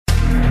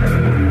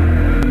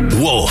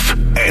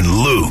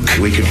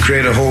We could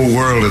create a whole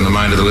world in the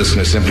mind of the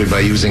listener simply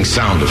by using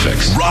sound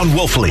effects. Ron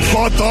Wolfley.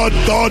 Thud, thud,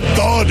 thud,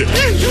 thud.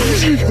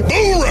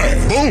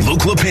 Boomerang. Boom.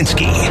 Luke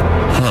Lipinski.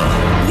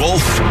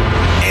 Wolf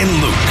and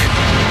Luke.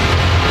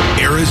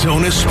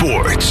 Arizona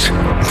Sports,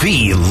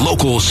 the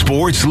local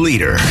sports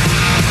leader.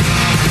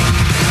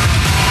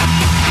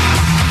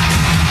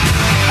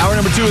 Hour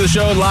number 2 of the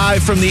show,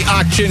 live from the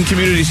Auction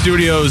Community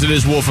Studios. It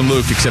is Wolf and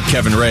Luke, except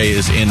Kevin Ray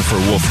is in for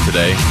Wolf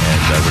today,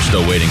 and we're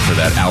still waiting for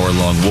that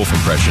hour-long Wolf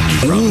impression you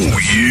promised. Oh,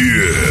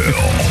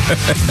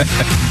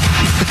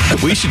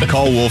 yeah. We should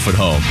call Wolf at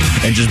home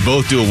and just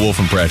both do a Wolf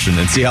impression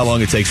and see how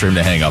long it takes for him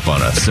to hang up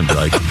on us and be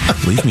like,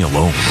 leave me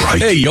alone, right?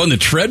 Hey, you on the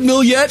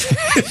treadmill yet?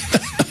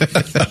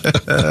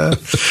 I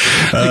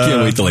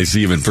can't wait till I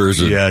see him in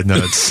person. Yeah,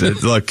 no,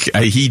 look,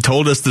 he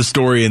told us the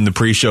story in the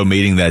pre-show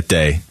meeting that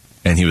day.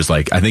 And he was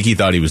like, I think he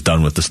thought he was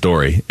done with the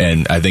story.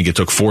 And I think it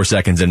took 4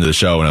 seconds into the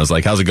show. And I was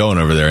like, how's it going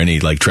over there? Any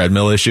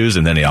treadmill issues?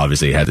 And then he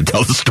obviously had to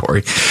tell the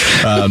story.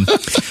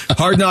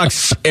 Hard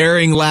Knocks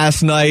airing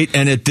last night.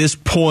 And at this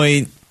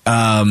point,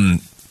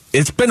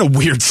 it's been a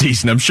weird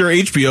season. I'm sure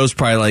HBO's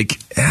probably like,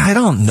 I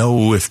don't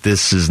know if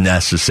this is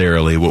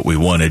necessarily what we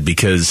wanted,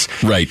 because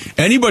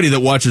anybody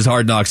that watches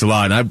Hard Knocks a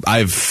lot, and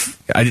I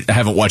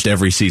haven't watched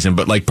every season,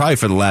 but probably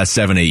for the last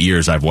 7-8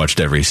 years, I've watched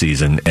every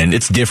season. And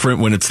it's different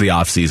when it's the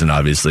off season,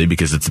 obviously,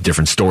 because it's a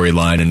different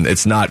storyline and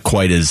it's not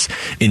quite as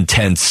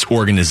intense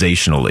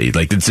organizationally.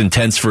 It's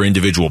intense for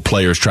individual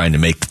players trying to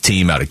make the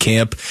team out of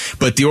camp,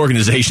 but the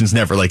organization's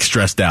never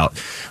stressed out.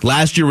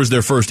 Last year was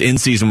their first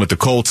in-season with the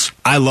Colts.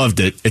 I loved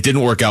it. It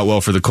didn't work out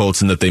well for the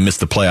Colts in that they missed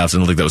the playoffs. I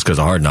don't think that was because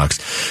of Hard Knocks.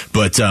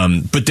 But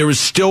there was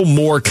still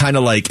more kind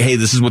of hey,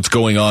 this is what's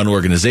going on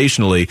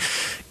organizationally.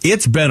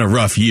 It's been a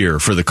rough year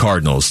for the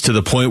Cardinals, to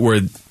the point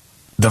where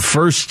the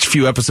first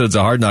few episodes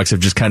of Hard Knocks have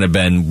just kind of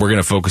been, we're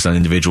going to focus on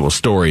individual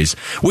stories,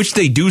 which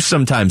they do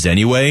sometimes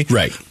anyway.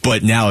 Right.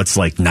 But now it's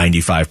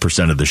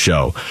 95% of the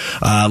show.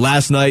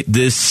 Last night,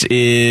 this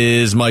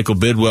is Michael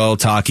Bidwell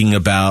talking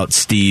about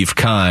Steve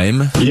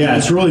Keim. Yeah,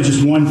 it's really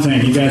just one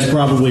thing. You guys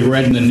probably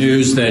read in the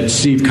news that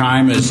Steve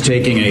Keim is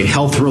taking a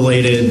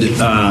health-related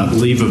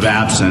leave of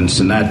absence,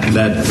 and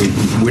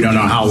that we don't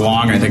know how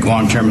long. I think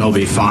long-term he'll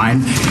be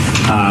fine.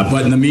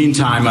 But in the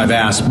meantime, I've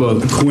asked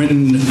both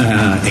Quentin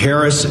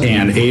Harris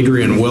and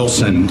Adrian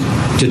Wilson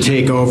to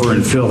take over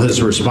and fill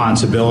his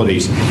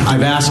responsibilities.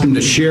 I've asked him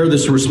to share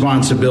this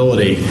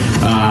responsibility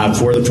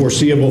for the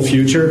foreseeable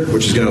future,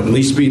 which is going to at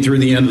least be through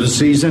the end of the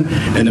season.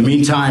 In the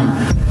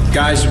meantime,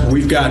 guys,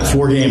 we've got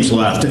 4 games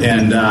left,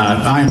 and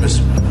I'm as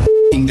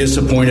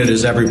disappointed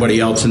as everybody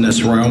else in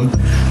this room.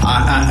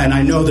 And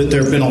I know that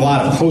there have been a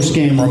lot of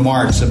post-game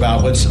remarks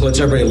about let's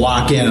everybody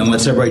lock in and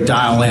let's everybody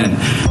dial in.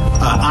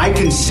 I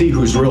can see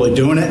who's really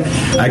doing it.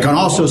 I can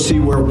also see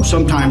where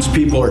sometimes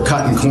people are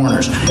cutting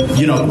corners.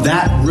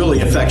 That really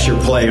affects your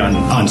play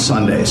on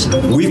Sundays.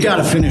 We've got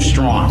to finish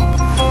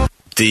strong.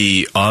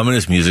 The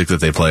ominous music that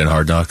they play in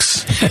Hard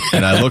Knocks,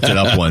 and I looked it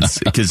up once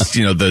because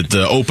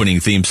the opening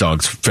theme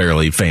song's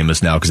fairly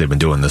famous now because they've been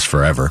doing this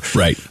forever.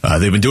 Right.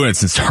 They've been doing it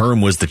since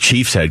Herm was the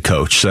Chiefs head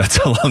coach, so that's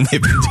how long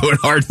they've been doing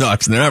Hard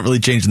Knocks, and they're not really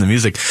changing the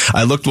music.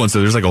 I looked once, so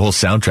there's a whole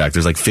soundtrack.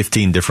 There's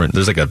 15 different.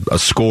 There's a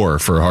score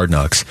for Hard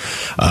Knocks.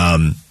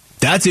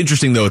 That's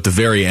interesting though. At the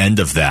very end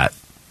of that,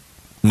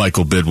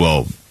 Michael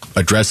Bidwell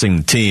addressing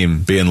the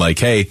team, being like,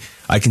 "Hey,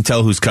 I can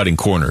tell who's cutting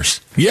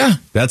corners." Yeah.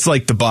 That's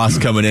the boss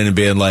coming in and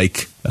being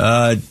like,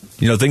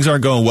 things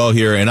aren't going well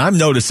here, and I'm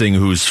noticing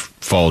whose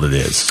fault it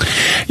is.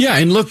 Yeah,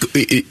 and look,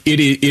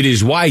 it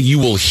is why you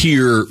will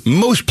hear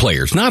most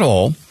players, not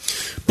all,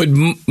 but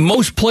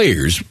most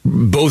players,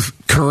 both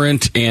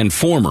current and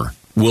former,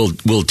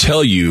 will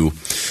tell you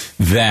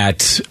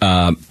that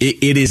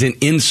it is an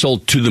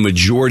insult to the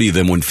majority of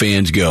them when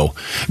fans go,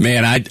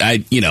 man,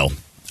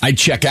 I'd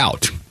check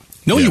out.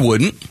 No, you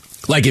wouldn't.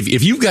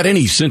 If you've got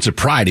any sense of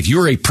pride, if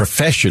you're a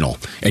professional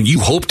and you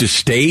hope to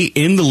stay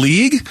in the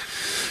league,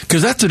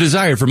 because that's the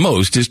desire for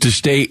most, is to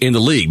stay in the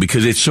league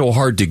because it's so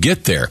hard to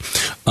get there.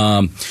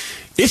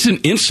 It's an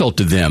insult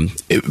to them.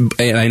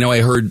 And I know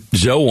I heard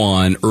Zoe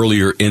on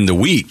earlier in the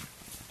week.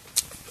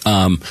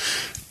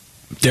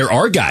 There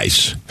are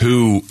guys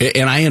who,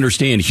 and I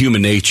understand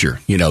human nature,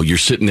 you're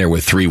sitting there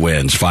with 3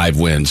 wins, 5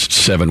 wins,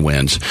 7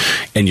 wins,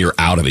 and you're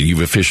out of it.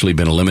 You've officially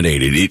been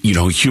eliminated.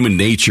 Human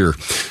nature,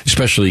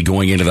 especially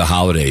going into the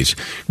holidays.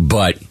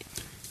 But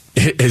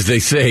as they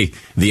say,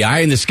 the eye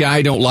in the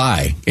sky don't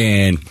lie.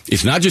 And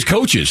it's not just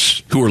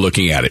coaches who are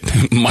looking at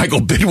it.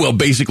 Michael Bidwell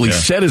basically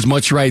said as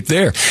much right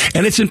there.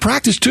 And it's in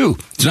practice, too.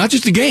 It's not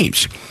just the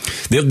games.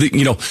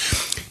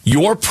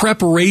 Your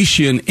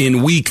preparation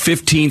in week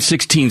 15,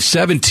 16,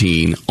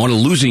 17 on a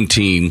losing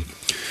team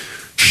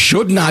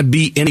shouldn't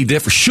be any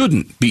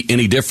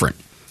different.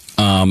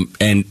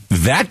 And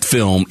that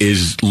film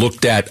is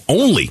looked at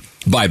only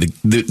by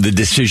the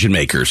decision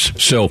makers.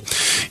 So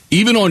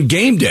even on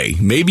game day,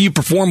 maybe you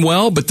perform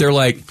well, but they're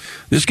like,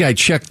 this guy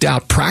checked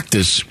out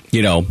practice.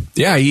 He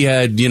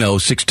had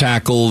 6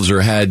 tackles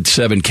or had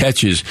 7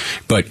 catches,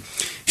 but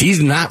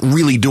He's not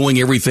really doing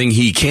everything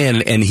he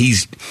can, and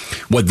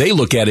what they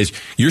look at is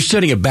you're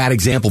setting a bad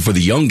example for the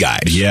young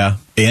guys. Yeah,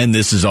 and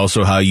this is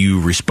also how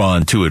you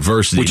respond to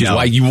adversity. Which is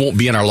why you won't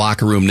be in our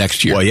locker room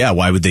next year. Well, yeah,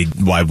 why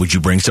would you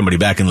bring somebody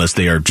back unless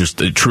they are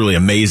just a truly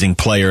amazing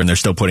player and they're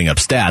still putting up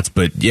stats?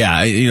 But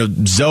yeah,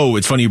 Zoe,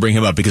 it's funny you bring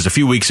him up because a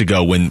few weeks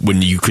ago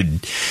when you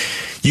could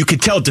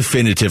tell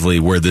definitively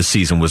where this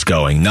season was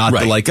going. Not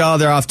right.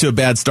 They're off to a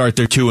bad start,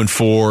 they're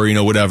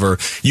 2-4, whatever.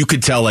 You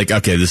could tell,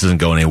 okay, this isn't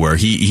going anywhere.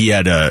 He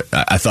had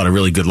I thought a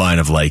really good line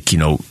of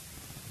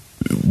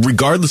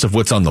regardless of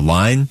what's on the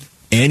line,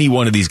 any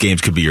one of these games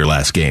could be your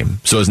last game.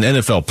 So as an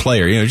NFL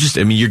player,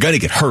 you're going to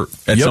get hurt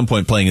at some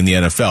point playing in the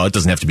NFL. It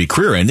doesn't have to be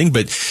career ending,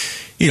 but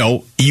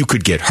you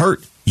could get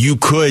hurt. You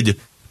could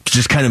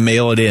just kind of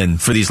mail it in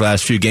for these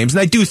last few games. And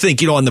I do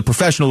think, on the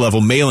professional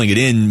level, mailing it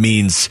in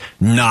means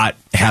not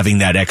having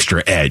that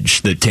extra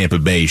edge that Tampa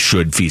Bay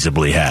should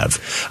feasibly have.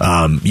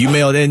 You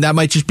mail it in, that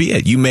might just be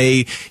it.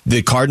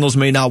 The Cardinals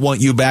may not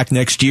want you back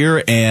next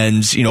year,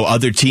 and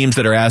other teams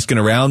that are asking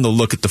around, they'll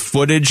look at the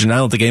footage, and I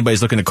don't think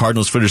anybody's looking at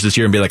Cardinals footage this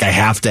year and be like, I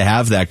have to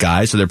have that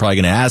guy, so they're probably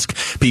going to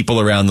ask people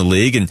around the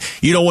league, and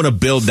you don't want to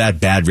build that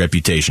bad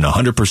reputation.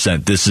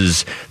 100%. This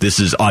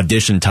is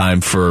audition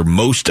time for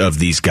most of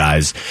these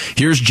guys.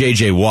 Here's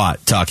J.J.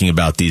 Watt talking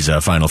about these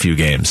final few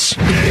games.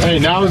 Hey,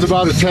 now is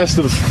about a test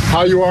of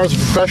how you are as a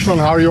professional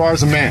and how you are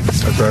as a man.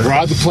 That's right. We're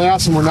out of the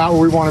playoffs and we're not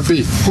where we want to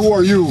be. Who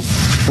are you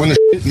when the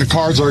shit and the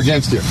cards are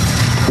against you?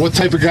 What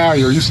type of guy are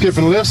you? Are you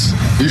skipping lifts?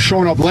 Are you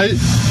showing up late?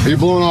 Are you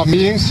blowing off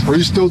meetings? Or are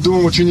you still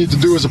doing what you need to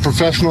do as a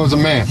professional, as a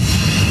man?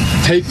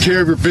 Take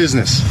care of your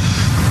business.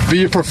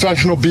 Be a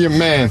professional, be a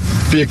man,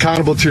 be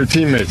accountable to your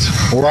teammates.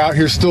 We're out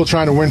here still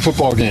trying to win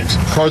football games.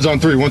 Cards on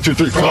 3, 1, 2,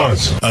 3,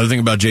 cards. Other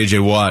thing about J.J.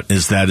 Watt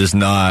is he's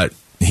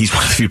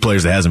one of the few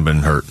players that hasn't been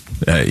hurt.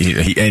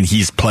 And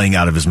he's playing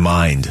out of his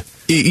mind.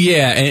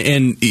 Yeah,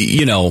 and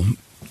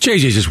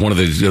JJ's just one of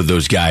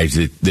those guys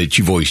that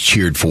you've always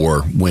cheered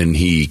for when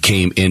he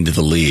came into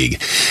the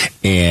league.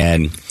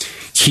 And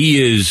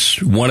he is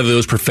one of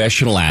those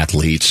professional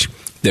athletes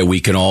that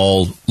we can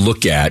all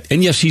look at.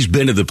 And yes, he's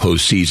been to the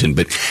postseason,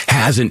 but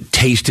hasn't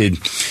tasted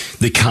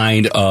the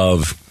kind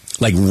of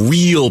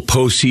real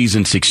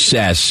postseason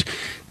success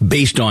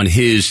based on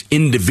his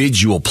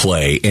individual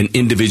play and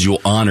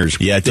individual honors.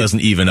 Yeah, it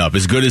doesn't even up.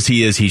 As good as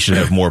he is, he should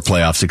have more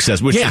playoff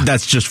success. Which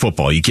that's just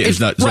football. You can't.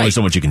 There's only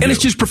so much you can do. And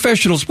it's just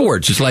professional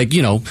sports. It's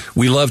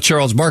we love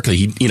Charles Barkley.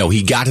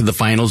 He got to the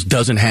finals,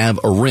 doesn't have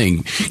a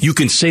ring. You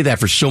can say that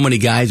for so many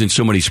guys in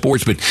so many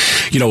sports, but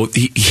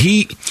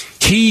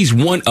he's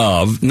one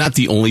of, not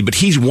the only, but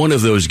he's one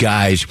of those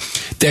guys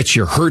that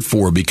you're hurt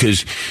for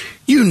because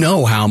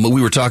how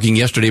we were talking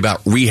yesterday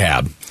about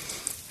rehab.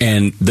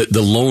 And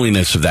the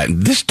loneliness of that.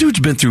 This dude's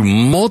been through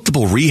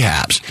multiple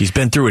rehabs. He's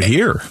been through it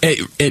here.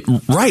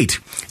 Right.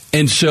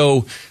 And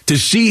so to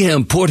see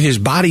him put his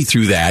body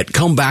through that,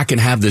 come back and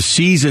have the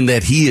season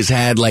that he has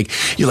had,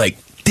 you're like,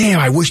 damn,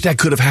 I wish that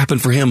could have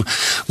happened for him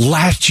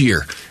last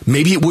year.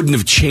 Maybe it wouldn't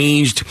have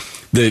changed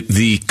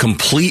the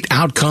complete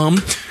outcome,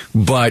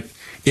 but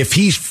if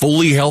he's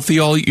fully healthy,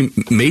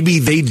 maybe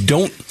they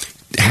don't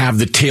have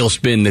the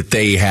tailspin that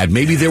they had.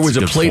 Maybe there was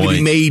a play to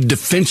be made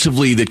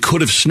defensively that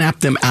could have snapped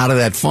them out of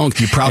that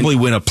funk. You probably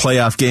win a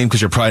playoff game because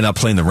you're probably not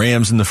playing the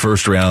Rams in the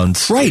first round.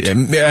 Right.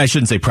 I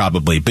shouldn't say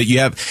probably, but you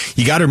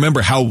got to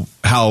remember how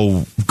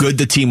good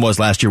the team was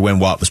last year when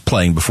Watt was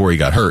playing before he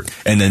got hurt.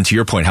 And then to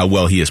your point, how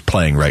well he is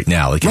playing right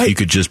now. If you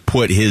could just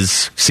put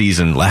his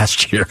season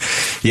last year.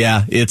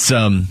 Yeah, it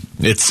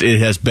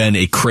has been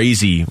a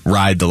crazy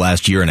ride the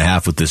last year and a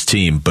half with this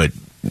team, but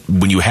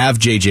when you have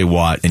J.J.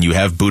 Watt and you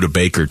have Budda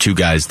Baker, two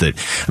guys that,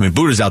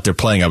 Budda's out there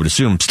playing, I would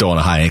assume, still on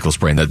a high ankle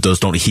sprain. Those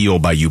don't heal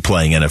by you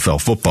playing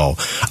NFL football.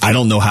 I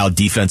don't know how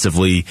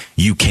defensively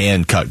you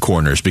can cut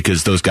corners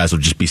because those guys will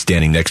just be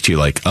standing next to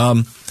you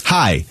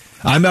hi,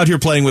 I'm out here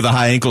playing with a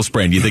high ankle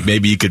sprain. Do you think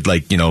maybe you could,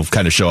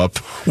 kind of show up?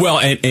 Well,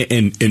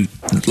 and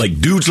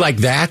dudes like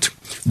that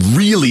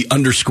really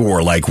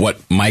underscore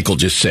what Michael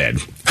just said.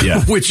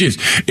 Yeah. Which is,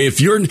 if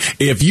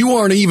you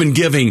aren't even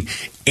giving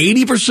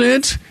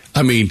 80%,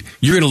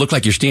 you're going to look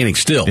like you're standing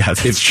still. Yeah,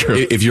 that's true.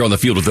 If you're on the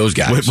field with those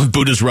guys. When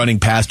Budda's running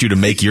past you to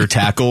make your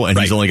tackle, and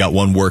he's only got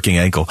one working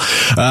ankle.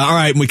 All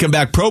right, when we come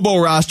back, Pro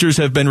Bowl rosters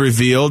have been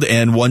revealed,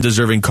 and one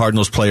deserving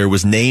Cardinals player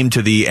was named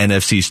to the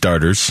NFC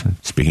starters.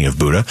 Speaking of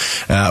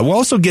Budda. We'll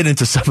also get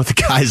into some of the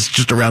guys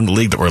just around the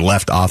league that were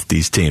left off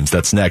these teams.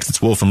 That's next.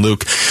 It's Wolf and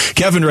Luke.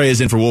 Kevin Ray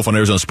is in for Wolf on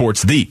Arizona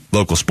Sports, the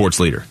local sports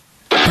leader.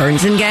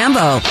 Burns and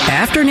Gambo,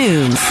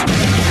 afternoons.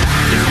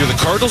 If you're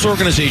the Cardinals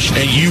organization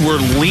and you were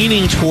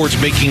leaning towards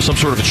making some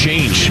sort of a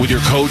change with your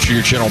coach or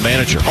your general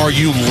manager, are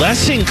you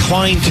less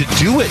inclined to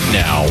do it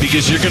now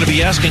because you're going to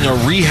be asking a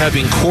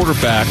rehabbing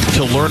quarterback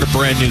to learn a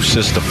brand new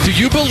system? Do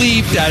you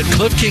believe that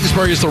Cliff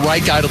Kingsbury is the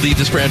right guy to lead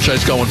this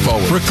franchise going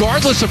forward,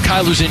 regardless of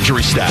Kyler's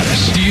injury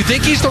status? Do you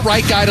think he's the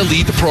right guy to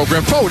lead the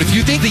program forward? If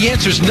you think the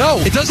answer is no,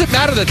 it doesn't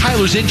matter that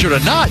Kyler's injured or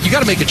not. You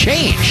got to make a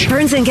change.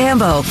 Burns and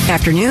Gambo,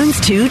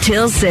 afternoons 2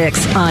 till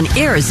 6 on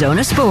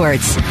Arizona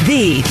Sports,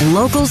 the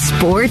local sports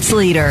sports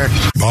leader.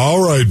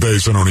 All right,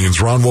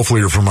 Basinonians. Ron Wolf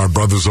here from my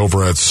brothers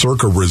over at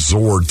Circa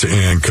Resort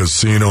and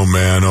Casino,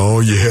 man.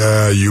 Oh,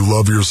 yeah, you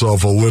love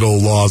yourself a little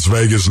Las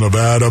Vegas,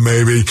 Nevada,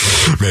 maybe.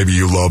 Maybe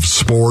you love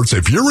sports.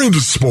 If you're into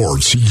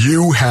sports,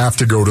 you have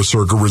to go to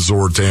Circa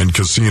Resort and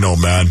Casino,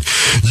 man.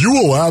 You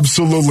will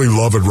absolutely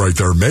love it right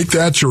there. Make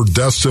that your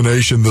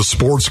destination, the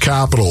sports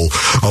capital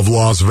of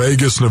Las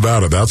Vegas,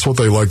 Nevada. That's what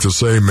they like to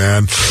say,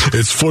 man.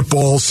 It's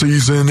football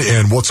season,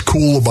 and what's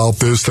cool about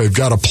this, they've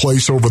got a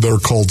place over there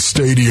called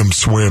Stadium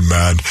Swim,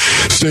 man.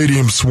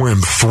 Stadium Swim,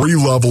 3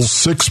 levels,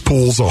 6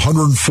 pools,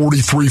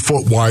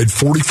 143-foot wide,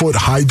 40-foot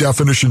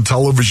high-definition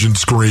television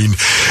screen,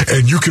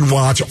 and you can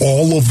watch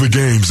all of the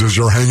games as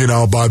you're hanging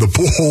out by the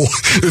pool.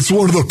 It's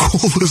one of the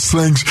coolest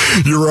things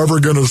you're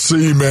ever going to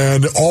see,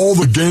 man. All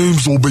the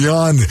games will be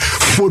on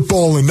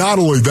football, and not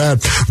only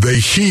that, they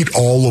heat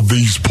all of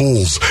these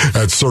pools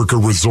at Circa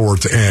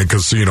Resort and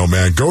Casino,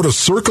 man. Go to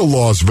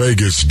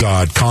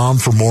circalasvegas.com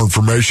for more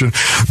information.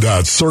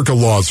 That's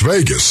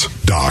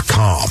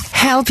circalasvegas.com.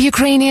 Help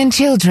Ukrainian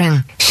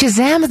children.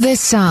 Shazam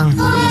this song.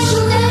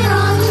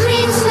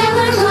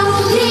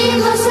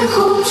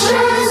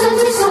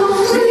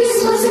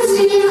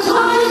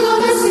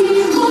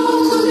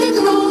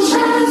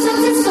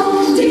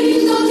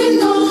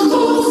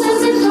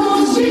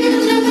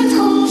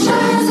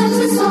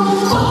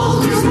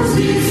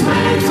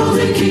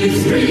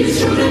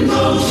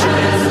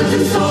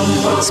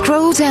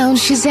 Scroll down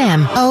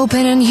Shazam,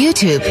 open on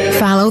YouTube,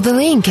 follow the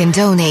link and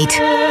donate.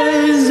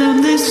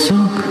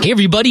 Hey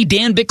everybody,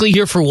 Dan Bickley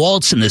here for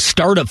Waltz, and the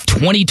start of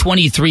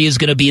 2023 is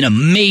going to be an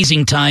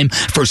amazing time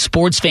for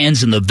sports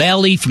fans in the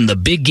Valley, from the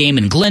big game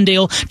in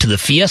Glendale to the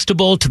Fiesta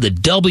Bowl to the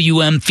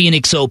WM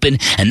Phoenix Open,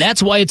 and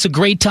that's why it's a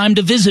great time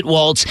to visit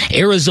Waltz,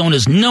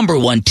 Arizona's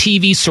 #1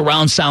 TV,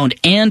 surround sound,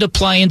 and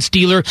appliance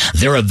dealer.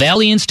 They're a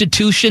Valley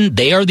institution,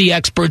 they are the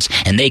experts,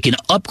 and they can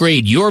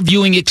upgrade your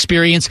viewing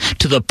experience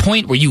to the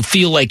point where you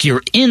feel like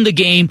you're in the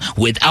game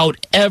without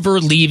ever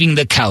leaving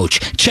the couch.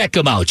 Check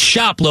them out.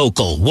 Shop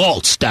local,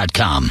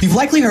 Waltz.com. You've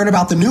likely heard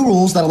about the new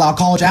rules that allow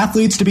college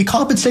athletes to be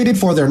compensated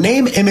for their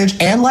name, image,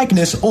 and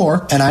likeness,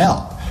 or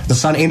NIL. The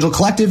Sun Angel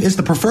Collective is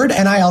the preferred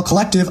NIL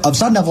collective of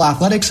Sun Devil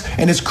athletics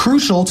and is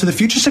crucial to the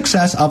future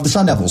success of the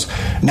Sun Devils.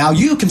 Now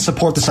you can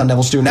support the Sun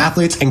Devil student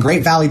athletes and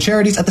Great Valley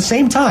charities at the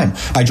same time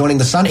by joining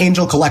the Sun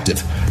Angel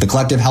Collective. The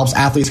collective helps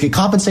athletes get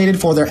compensated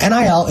for their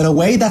NIL in a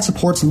way that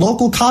supports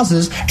local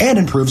causes and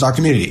improves our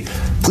community.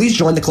 Please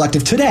join the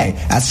collective today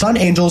at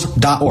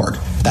sunangels.org.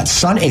 That's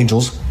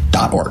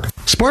sunangels.org.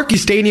 Sparky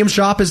Stadium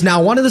Shop is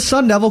now one of the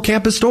Sun Devil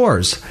campus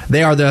stores.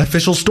 They are the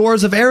official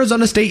stores of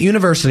Arizona State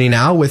University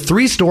now, with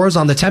 3 stores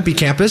on the Tempe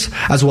campus,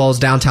 as well as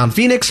downtown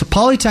Phoenix,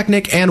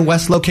 Polytechnic, and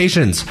West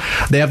locations.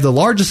 They have the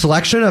largest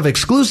selection of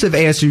exclusive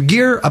ASU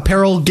gear,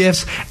 apparel,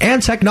 gifts,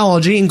 and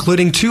technology,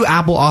 including 2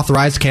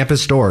 Apple-authorized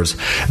campus stores.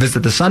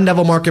 Visit the Sun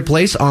Devil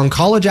Marketplace on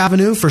College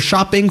Avenue for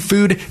shopping,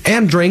 food,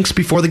 and drinks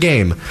before the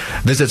game.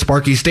 Visit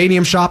Sparky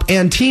Stadium Shop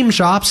and team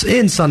shops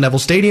in Sun Devil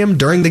Stadium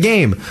during the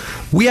game.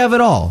 We have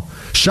it all.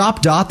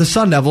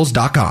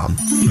 Shop.thesundevils.com.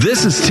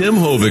 This is Tim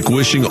Hovick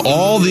wishing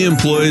all the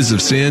employees of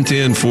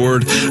Santan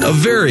Ford a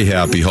very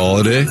happy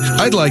holiday.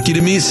 I'd like you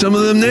to meet some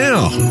of them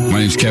now. My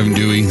name's Kevin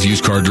Dewey,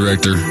 used car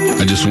director.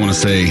 I just want to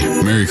say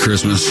Merry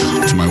Christmas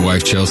to my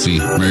wife Chelsea.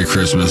 Merry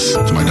Christmas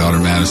to my daughter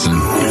Madison.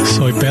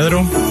 Soy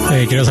Pedro.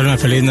 Quiero hacer una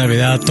feliz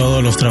Navidad a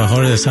todos los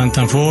trabajadores de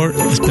Santan Ford,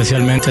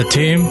 especialmente a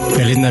Tim.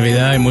 Feliz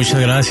Navidad y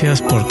muchas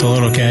gracias por todo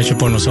lo que ha hecho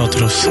por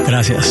nosotros.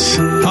 Gracias.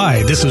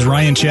 Hi, this is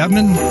Ryan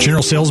Chapman,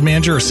 General Sales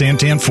Manager of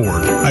Santan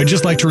Ford. I'd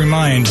just like to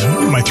remind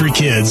my 3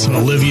 kids,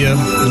 Olivia,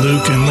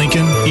 Luke, and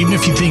Lincoln, even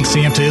if you think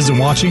Santa isn't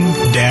watching,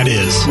 Dad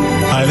is.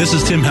 Hi, this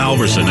is Tim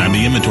Halverson. I'm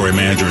the Inventory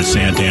Manager at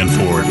Santan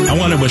Ford. I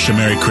want to wish a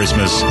Merry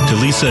Christmas to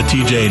Lisa,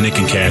 TJ, Nick,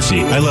 and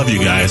Cassie. I love you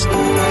guys.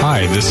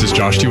 Hi, this is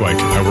Josh DeWike.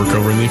 I work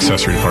over in the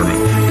accessory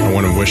department. I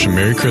want to wish a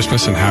Merry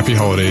Christmas and Happy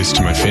Holidays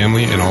to my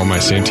family and all my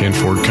Santan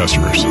Ford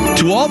customers.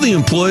 To all the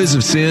employees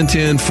of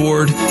Santan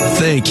Ford,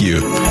 thank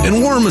you,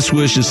 and warmest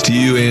wishes to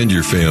you and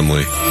your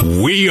family.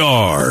 We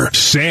are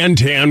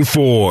Santan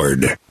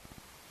Ford.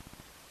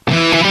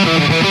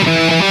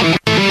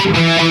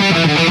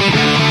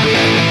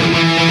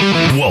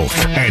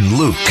 Wolf and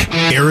Luke,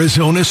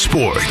 Arizona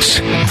Sports,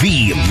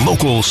 the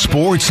local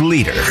sports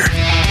leader.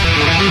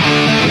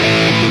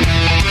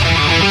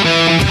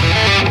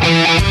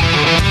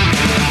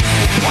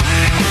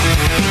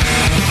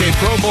 Okay,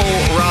 Pro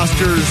Bowl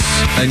rosters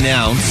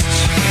announced,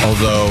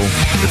 although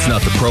it's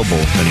not the Pro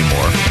Bowl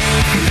anymore.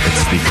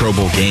 It's the Pro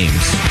Bowl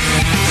games.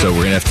 So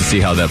we're going to have to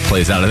see how that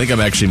plays out. I think I'm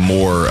actually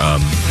more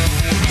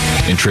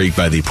intrigued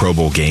by the Pro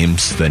Bowl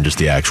games than just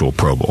the actual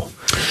Pro Bowl.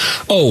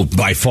 Oh,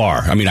 by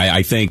far. I mean,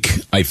 I think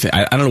I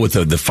don't know what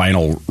the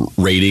final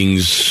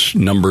ratings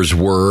numbers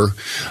were,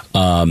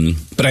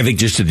 but I think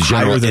just the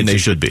general higher than they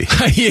should be.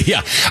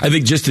 Yeah, I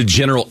think just the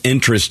general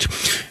interest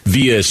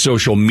via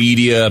social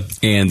media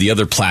and the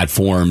other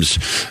platforms,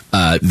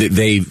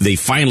 they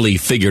finally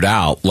figured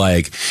out,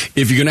 like,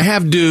 if you're going to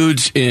have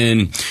dudes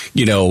in,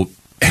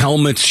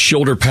 helmets,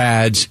 shoulder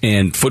pads,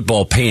 and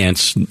football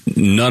pants,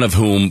 none of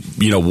whom,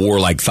 wore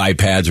like thigh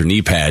pads or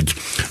knee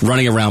pads,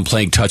 running around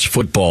playing touch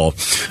football.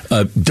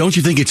 Don't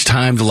you think it's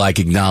time to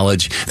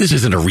acknowledge this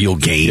isn't a real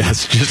game?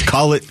 Yes, just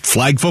call it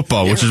flag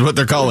football, which is what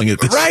they're calling it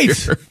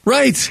this year.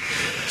 Right.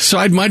 So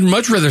I'd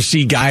much rather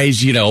see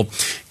guys,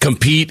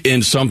 compete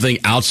in something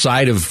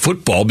outside of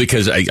football,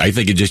 because I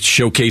think it just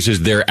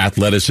showcases their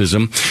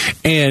athleticism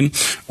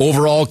and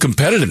overall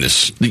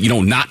competitiveness,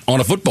 not on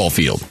a football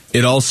field.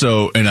 It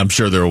also, and I'm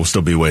sure there will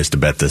still be ways to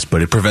bet this,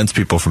 but it prevents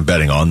people from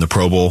betting on the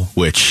Pro Bowl,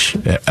 which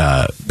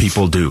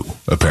people do,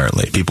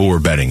 apparently. People were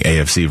betting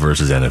AFC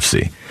versus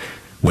NFC.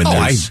 When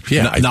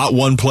not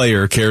one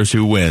player cares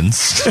who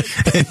wins,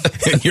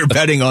 and you're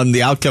betting on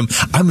the outcome.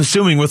 I'm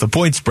assuming with a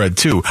point spread,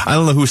 too. I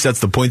don't know who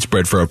sets the point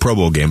spread for a Pro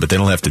Bowl game, but they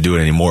don't have to do it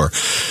anymore.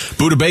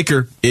 Budda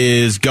Baker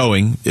is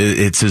going.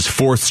 It's his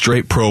 4th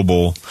straight Pro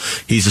Bowl.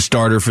 He's a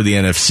starter for the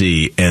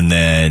NFC, and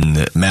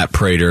then Matt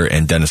Prater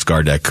and Dennis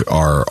Gardeck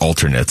are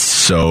alternates.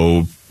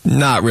 So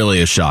not really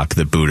a shock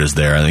that Budda's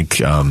there. I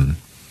think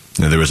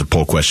there was a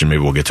poll question,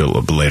 maybe we'll get to it a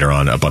little bit later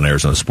on up on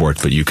Arizona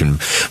Sports, but you can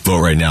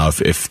vote right now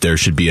if there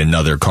should be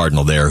another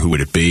Cardinal there, who would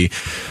it be?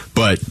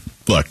 But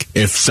look,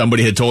 if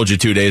somebody had told you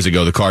 2 days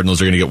ago the Cardinals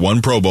are going to get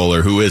one Pro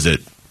Bowler, who is it?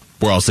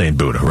 We're all saying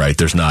Budda, right?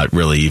 There's not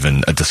really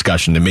even a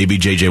discussion. And maybe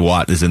J.J.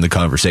 Watt is in the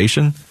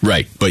conversation.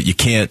 Right. But you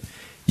can't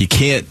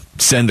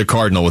send a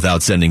Cardinal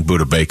without sending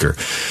Budda Baker.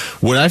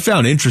 What I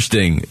found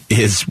interesting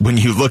is when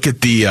you look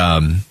at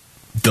the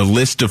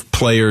list of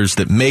players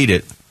that made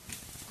it,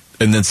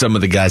 and then some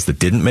of the guys that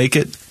didn't make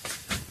it.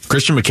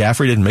 Christian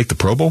McCaffrey didn't make the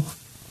Pro Bowl.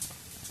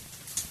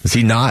 Is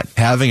he not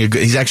having a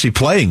good... He's actually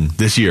playing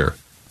this year.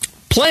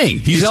 Playing.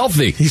 He's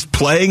healthy. He's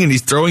playing, and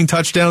he's throwing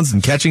touchdowns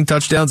and catching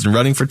touchdowns and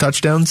running for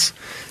touchdowns.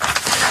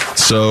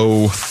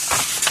 So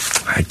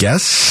I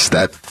guess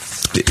that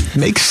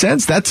makes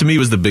sense. That, to me,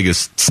 was the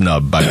biggest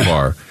snub by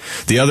far.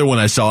 The other one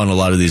I saw on a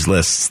lot of these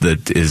lists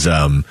that is,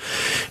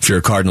 if you're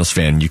a Cardinals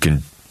fan, you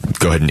can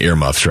go ahead and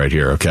earmuffs right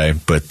here, okay?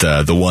 But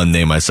the one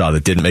name I saw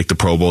that didn't make the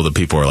Pro Bowl that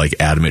people are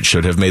adamant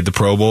should have made the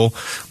Pro Bowl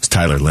was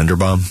Tyler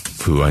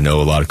Linderbaum, who I know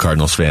a lot of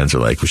Cardinals fans are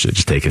we should have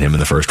just taken him in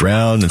the first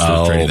round instead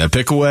of trading that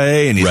pick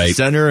away, and he's a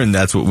center, and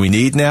that's what we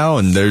need now.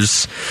 And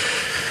there's,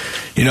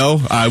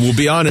 I will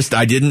be honest,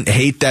 I didn't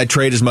hate that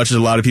trade as much as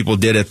a lot of people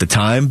did at the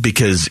time,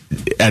 because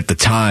at the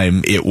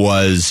time it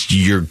was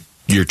you're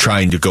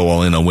trying to go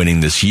all in on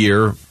winning this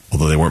year.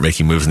 Although they weren't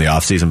making moves in the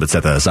offseason, but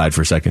set that aside for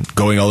a second.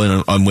 Going all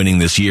in on winning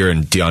this year,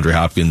 and DeAndre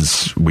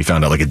Hopkins, we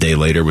found out a day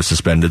later, was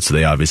suspended, so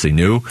they obviously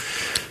knew.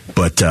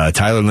 But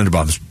Tyler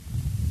Linderbaum's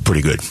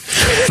pretty good.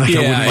 I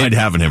wouldn't mind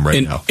having him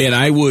now. And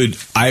I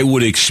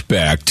would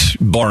expect,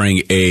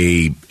 barring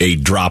a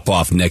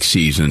drop-off next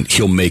season,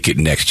 he'll make it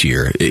next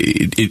year.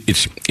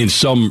 It's in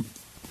some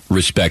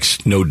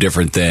respects no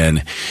different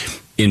than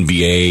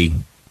NBA,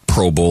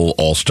 Pro Bowl,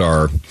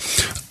 All-Star,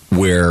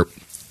 where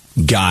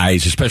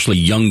guys, especially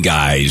young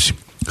guys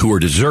who are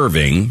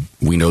deserving,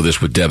 we know this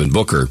with Devin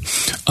Booker,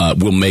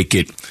 will make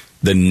it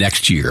the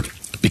next year,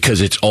 because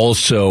it's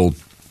also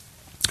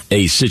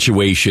a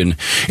situation,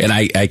 and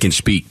I can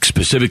speak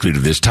specifically to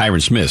this.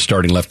 Tyron Smith,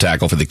 starting left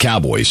tackle for the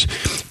Cowboys,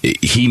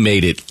 he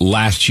made it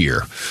last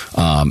year,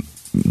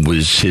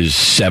 was his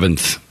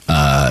 7th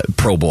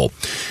Pro Bowl.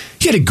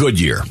 He had a good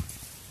year,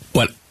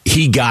 but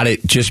he got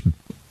it just,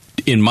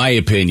 in my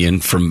opinion,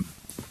 from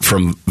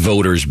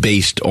voters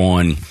based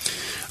on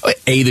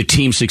the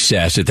team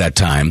success at that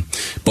time,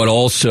 but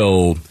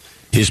also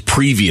his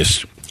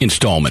previous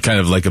installment. Kind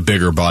of like a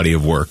bigger body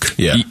of work.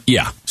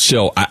 Yeah.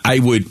 So I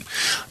would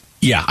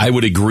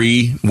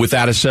agree with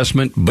that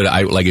assessment, but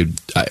like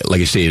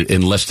I say,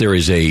 unless there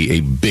is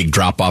a big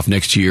drop-off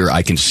next year,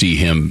 I can see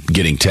him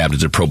getting tabbed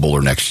as a Pro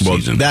Bowler next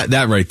season.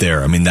 That right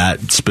there,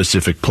 that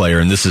specific player,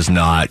 and this is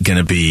not going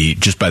to be,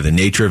 just by the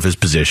nature of his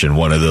position,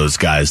 one of those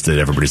guys that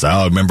everybody's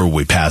like, remember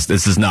we passed.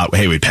 This is not,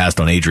 hey, we passed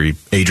on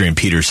Adrian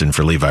Peterson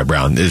for Levi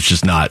Brown. It's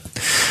just not,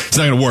 it's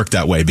not going to work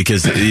that way,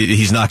 because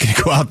he's not going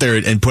to go out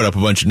there and put up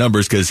a bunch of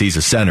numbers because he's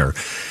a center.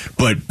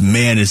 But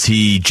man, is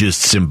he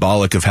just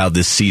symbolic of how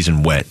this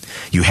season went.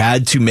 You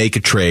had to make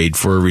a trade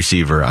for a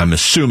receiver. I'm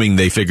assuming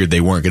they figured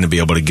they weren't going to be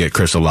able to get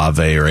Chris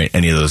Olave or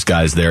any of those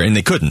guys there, and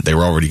they couldn't. They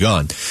were already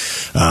gone.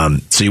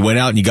 So you went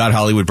out and you got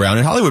Hollywood Brown,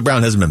 and Hollywood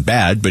Brown hasn't been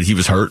bad, but he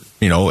was hurt,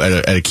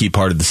 at a key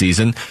part of the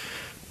season.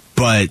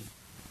 But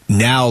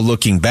now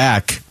looking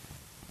back,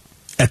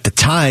 at the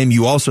time,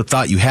 you also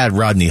thought you had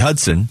Rodney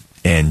Hudson,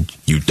 and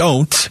you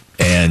don't,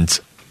 and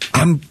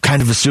I'm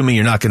kind of assuming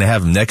you're not going to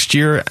have him next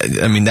year.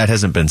 That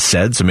hasn't been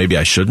said, so maybe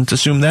I shouldn't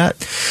assume that.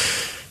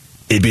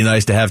 It'd be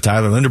nice to have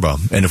Tyler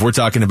Linderbaum. And if we're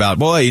talking about,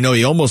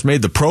 he almost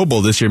made the Pro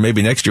Bowl this year,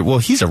 maybe next year. Well,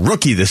 he's a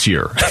rookie this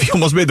year. He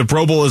almost made the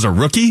Pro Bowl as a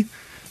rookie.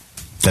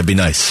 That'd be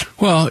nice.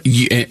 Well,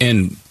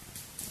 and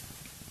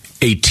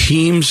a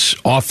team's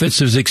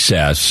offensive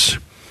success,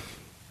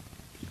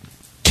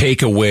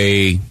 take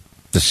away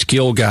the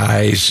skill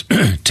guys,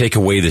 take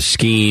away the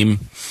scheme.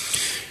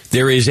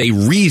 There is a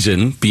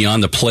reason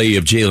beyond the play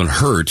of Jalen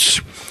Hurts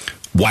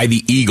why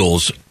the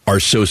Eagles are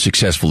so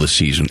successful this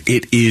season.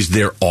 It is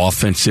their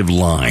offensive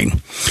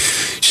line.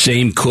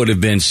 Same could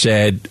have been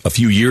said a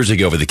few years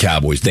ago with the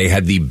Cowboys. They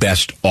had the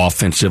best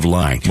offensive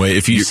line. Wait,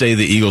 if you say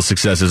the Eagles'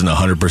 success isn't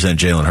 100%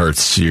 Jalen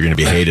Hurts, you're going to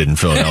be hated in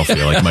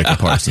Philadelphia like Michael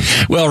Parsons.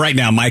 Well, right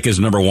now, Micah's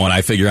number one.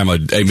 I figure I'm a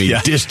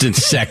distant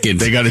second.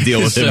 They got to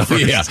deal with him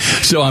first. Yeah,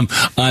 so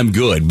I'm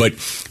good. But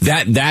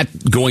that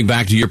going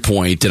back to your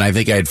point, and I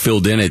think I had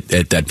filled in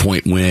at that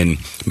point when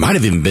it might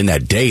have even been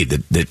that day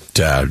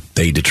that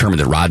they determined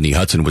that Rodney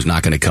Hudson was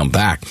not going to come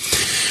back,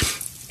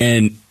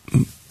 and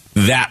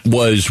that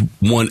was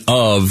one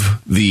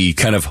of the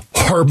kind of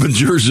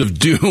harbingers of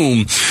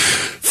doom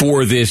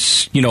for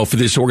this, for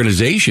this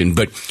organization.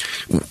 But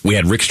we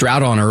had Rick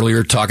Stroud on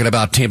earlier talking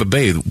about Tampa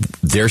Bay.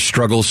 Their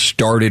struggles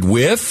started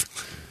with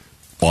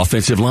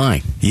offensive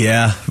line.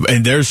 Yeah,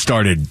 and theirs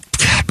started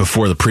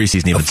before the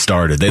preseason even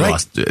started.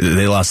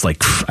 They lost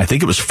like, I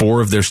think it was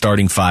 4 of their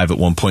starting 5 at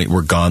one point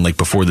were gone like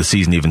before the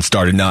season even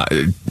started.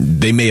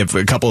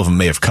 A couple of them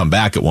may have come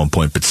back at one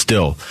point, but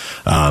still,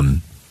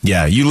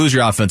 yeah, you lose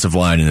your offensive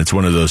line, and it's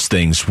one of those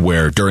things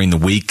where during the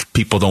week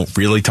people don't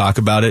really talk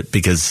about it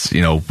because,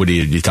 what are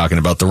you talking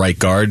about, the right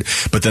guard?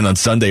 But then on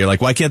Sunday you're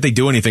like, why can't they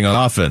do anything on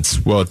offense?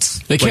 Well,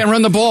 they can't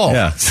run the ball.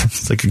 Yeah,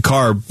 it's like a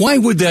car. Why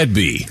would that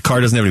be? A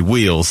car doesn't have any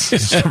wheels.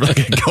 It's never going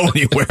to go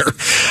anywhere.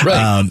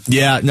 Right.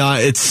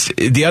 It's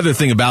the other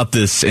thing about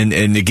this, and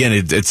again,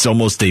 it's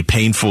almost a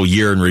painful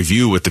year in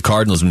review with the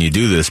Cardinals when you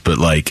do this, but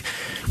like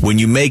when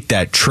you make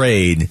that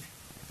trade,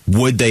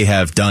 would they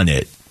have done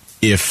it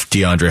if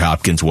DeAndre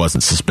Hopkins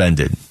wasn't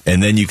suspended?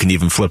 And then you can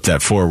even flip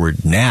that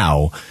forward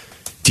now.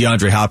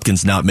 DeAndre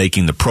Hopkins not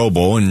making the Pro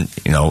Bowl, and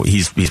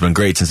he's been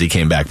great since he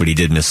came back, but he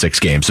did miss 6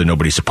 games, so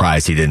nobody's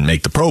surprised he didn't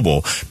make the Pro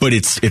Bowl. But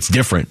it's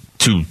different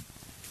to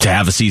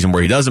have a season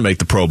where he doesn't make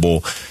the Pro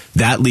Bowl.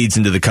 That leads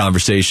into the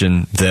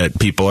conversation that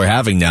people are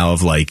having now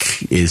of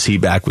like, is he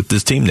back with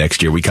this team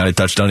next year? We kind of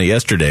touched on it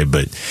yesterday,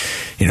 but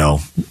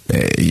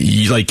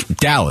like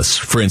Dallas,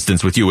 for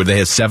instance, with you, where they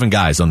have 7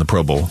 guys on the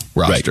Pro Bowl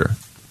roster. Right.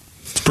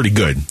 It's pretty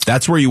good.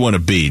 That's where you want to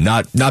be.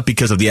 Not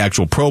because of the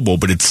actual Pro Bowl,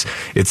 but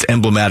it's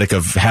emblematic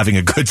of having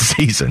a good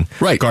season.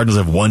 Right. Cardinals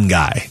have 1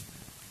 guy,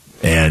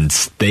 and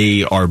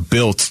they are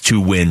built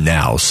to win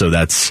now. So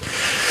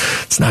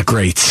it's not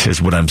great,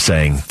 is what I'm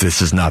saying. This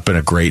has not been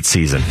a great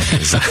season.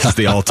 It's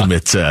the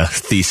ultimate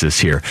thesis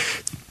here.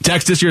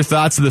 Text us your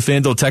thoughts to the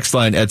FanDuel text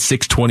line at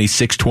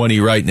 620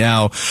 right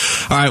now. All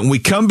right, when we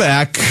come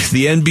back,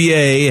 the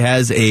NBA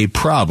has a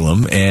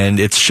problem, and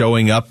it's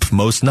showing up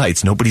most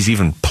nights. Nobody's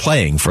even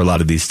playing for a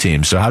lot of these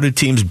teams. So how do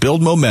teams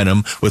build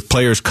momentum with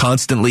players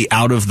constantly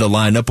out of the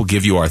lineup? We'll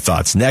give you our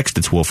thoughts next.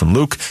 It's Wolf and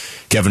Luke.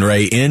 Kevin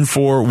Ray in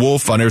for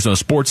Wolf on Arizona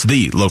Sports,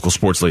 the local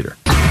sports leader.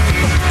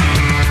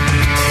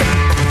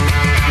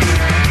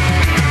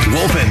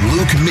 Wolf and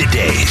Luke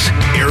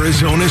Middays,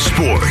 Arizona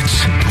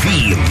Sports,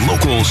 the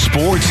local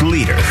sports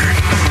leader.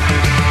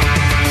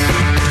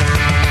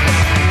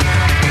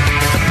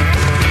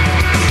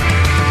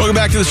 Welcome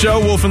back to the show.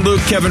 Wolf and Luke,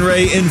 Kevin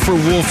Ray in for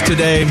Wolf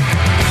today.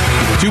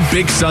 2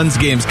 big Suns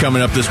games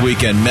coming up this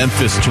weekend.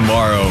 Memphis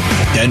tomorrow,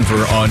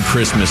 Denver on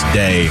Christmas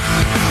Day.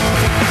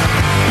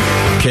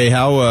 Okay,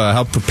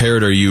 how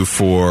prepared are you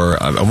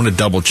for? I want to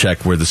double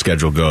check where the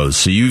schedule goes.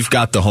 So you've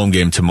got the home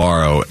game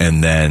tomorrow,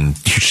 and then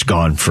you're just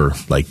gone for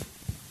like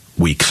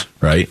weeks,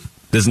 right?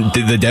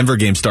 The Denver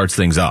game starts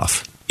things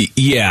off.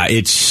 Yeah,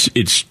 it's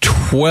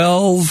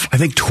 12. I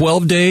think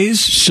 12 days.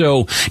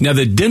 So now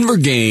the Denver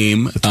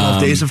game,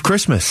 12 days of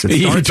Christmas. It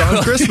starts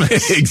on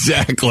Christmas.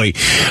 Exactly.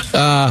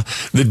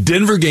 The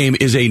Denver game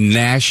is a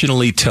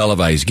nationally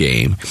televised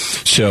game.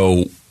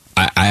 So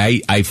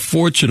I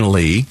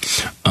fortunately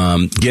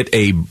get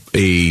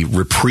a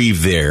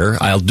reprieve there.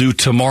 I'll do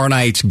tomorrow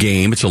night's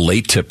game. It's a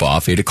late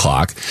tip-off, 8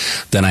 o'clock.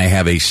 Then I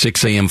have a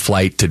 6 a.m.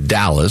 flight to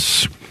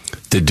Dallas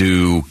to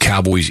do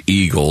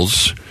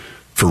Cowboys-Eagles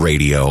for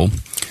radio.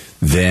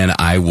 Then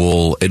I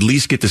will at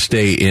least get to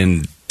stay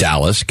in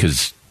Dallas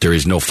because there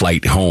is no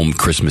flight home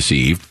Christmas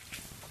Eve.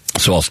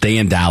 So I'll stay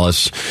in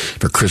Dallas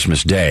for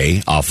Christmas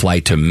Day. I'll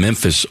fly to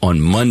Memphis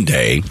on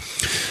Monday.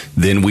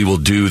 Then we will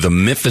do the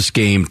Memphis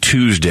game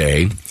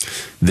Tuesday.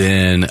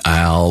 Then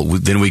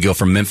we go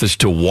from Memphis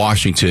to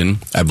Washington,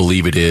 I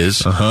believe it is.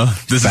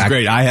 This is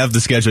great. I have the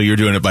schedule. You're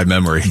doing it by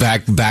memory.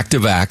 Back to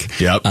back.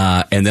 Yep.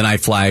 And then I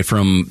fly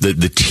from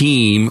the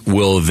team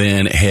will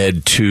then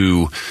head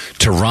to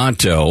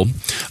Toronto.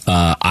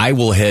 I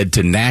will head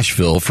to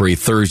Nashville for a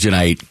Thursday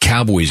night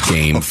Cowboys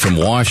game from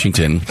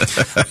Washington.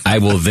 I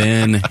will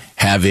then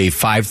have a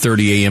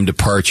 5:30 a.m.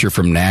 departure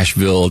from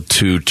Nashville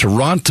to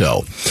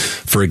Toronto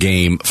for a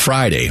game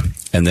Friday.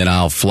 And then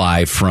I'll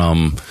fly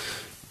from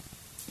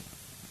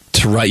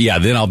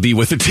then I'll be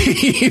with the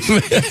team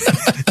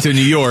to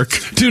New York.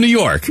 To New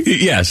York,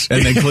 yes.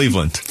 And then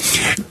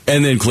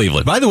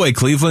Cleveland. By the way,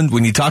 Cleveland,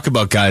 when you talk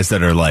about guys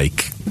that are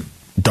like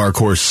dark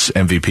horse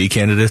MVP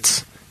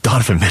candidates,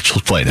 Donovan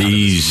Mitchell's playing out.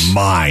 He's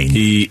mine.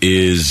 He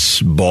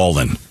is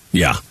balling.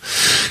 Yeah.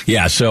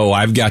 So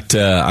I've got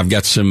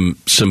some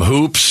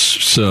hoops,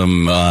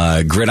 some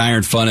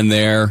gridiron fun in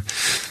there,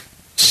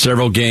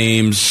 several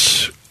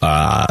games.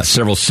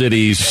 several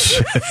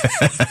cities.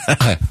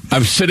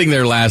 I'm sitting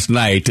there last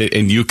night,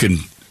 and you can,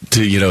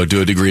 to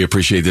a degree,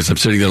 appreciate this. I'm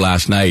sitting there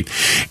last night,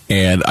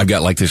 and I've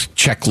got like this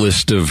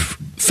checklist of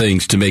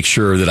things to make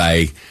sure that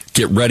I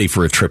get ready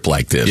for a trip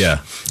like this.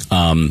 Yeah.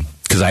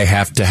 Because I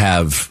have to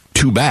have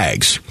 2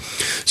 bags.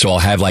 So I'll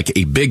have like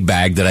a big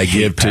bag that I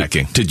give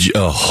packing.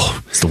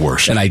 It's the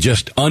worst. And I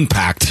just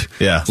unpacked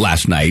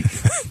last night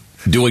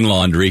doing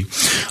laundry.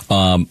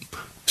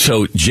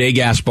 So Jay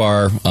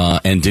Gaspar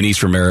and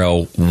Denise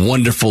Romero,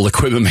 wonderful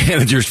equipment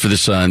managers for the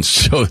Suns.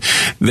 So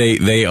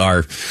they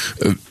are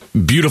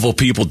beautiful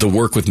people to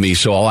work with me.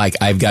 So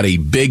I've got a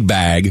big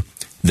bag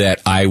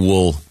that I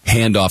will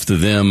hand off to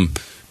them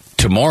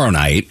tomorrow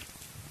night,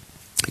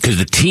 because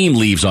the team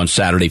leaves on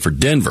Saturday for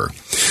Denver,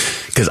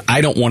 because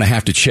I don't want to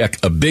have to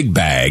check a big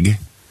bag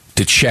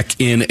to check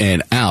in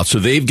and out. So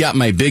they've got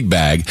my big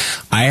bag.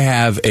 I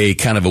have a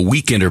kind of a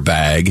weekender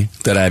bag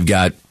that I've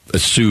got a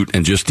suit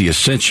and just the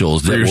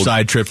essentials. For your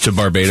side trip to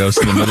Barbados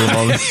in the middle of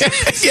all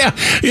this? Yeah.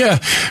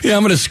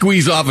 I'm going to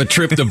squeeze off a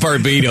trip to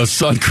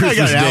Barbados on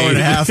Christmas Day. I got an hour and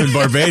a half in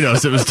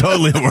Barbados. It was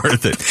totally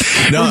worth it.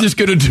 No, we're just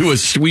going to do a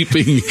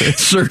sweeping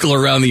circle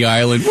around the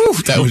island. Woo,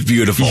 that was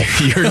beautiful.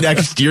 Your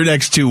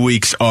next 2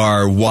 weeks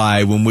are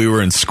why when we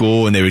were in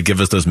school and they would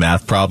give us those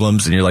math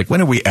problems and you're like,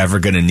 when are we ever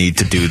going to need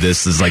to do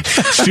this? It's like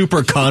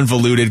super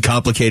convoluted,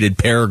 complicated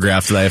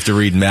paragraphs that I have to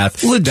read in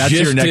math. Logistics. That's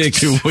your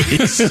next 2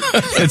 weeks.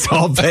 It's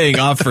all paying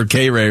off for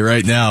K-Ray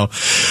right now.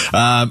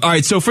 All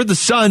right, so for the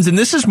Suns, and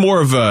this is more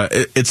of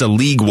it's a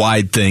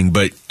league-wide thing,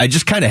 but I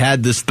just kind of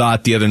had this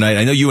thought the other night.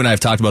 I know you and I have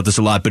talked about this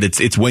a lot, but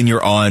it's when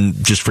you're on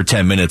just for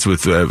 10 minutes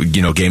with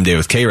Game Day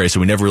with K-Ray,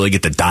 so we never really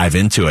get to dive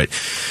into it.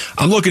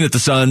 I'm looking at the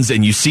Suns,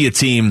 and you see a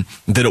team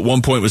that at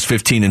one point was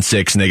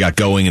 15-6, and they got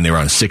going, and they were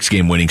on a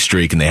 6-game winning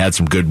streak, and they had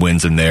some good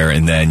wins in there,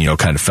 and then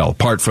kind of fell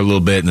apart for a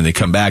little bit, and then they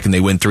come back and they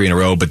win 3 in a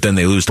row, but then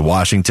they lose to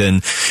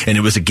Washington, and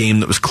it was a game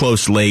that was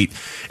close late,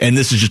 and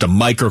this is just a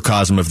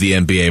microcosm of the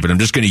NBA, but I'm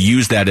just going to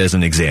use that as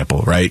an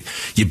example, right?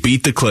 You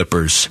beat the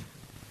Clippers.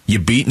 You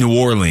beat New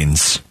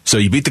Orleans. So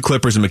you beat the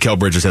Clippers and Mikal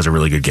Bridges has a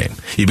really good game.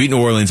 You beat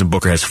New Orleans and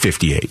Booker has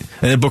 58. And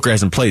then Booker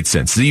hasn't played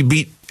since. So you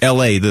beat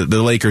LA,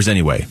 the Lakers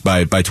anyway,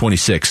 by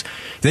 26.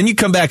 Then you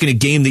come back in a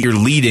game that you're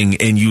leading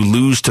and you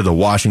lose to the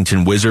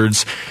Washington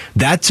Wizards.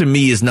 That to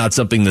me is not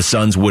something the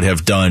Suns would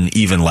have done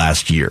even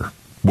last year,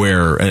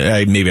 where,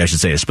 maybe I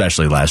should say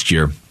especially last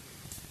year,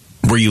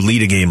 where you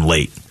lead a game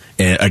late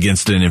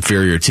against an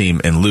inferior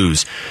team and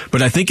lose.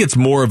 But I think it's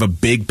more of a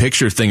big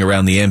picture thing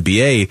around the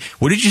NBA.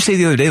 What did you say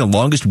the other day? The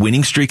longest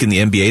winning streak in the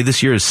NBA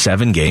this year is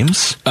 7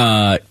 games?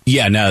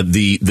 Yeah, now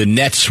the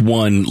Nets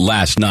won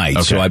last night,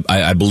 okay. So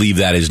I believe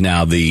that is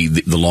now the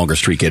longer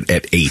streak at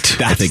 8.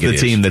 That's I think the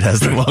team that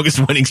has the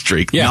longest winning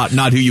streak,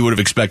 not who you would have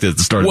expected at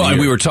the start of the year.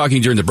 Well, we were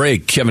talking during the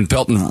break. Kevin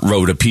Pelton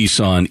wrote a piece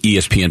on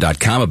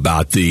ESPN.com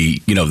about the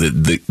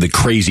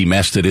crazy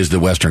mess that is the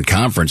Western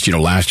Conference.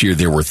 Last year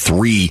there were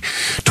 3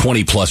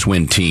 20-plus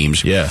win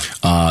teams. Yeah.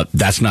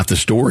 That's not the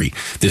story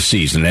this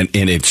season. And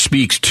it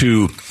speaks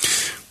to,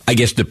 I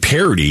guess, the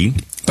parity,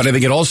 but I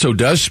think it also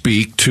does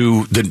speak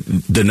to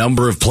the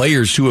number of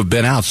players who have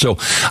been out. So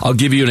I'll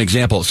give you an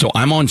example. So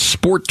I'm on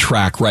Sport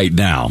Track right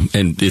now,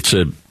 and it's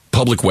a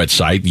public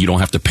website. You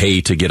don't have to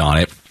pay to get on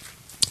it.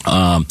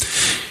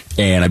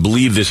 And I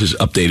believe this is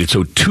updated.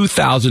 So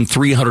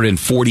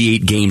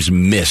 2,348 games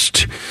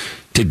missed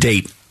to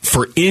date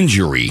for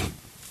injury.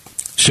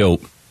 So,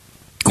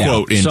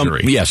 quote,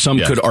 injury. Some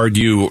could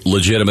argue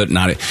legitimate,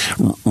 not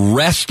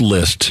rest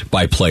list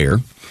by player.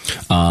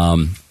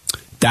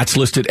 That's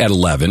listed at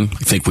 11. I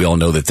think we all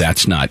know that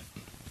that's not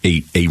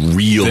a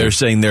real. They're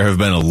saying there have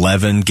been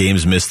 11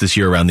 games missed this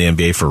year around the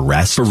NBA for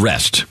rest. For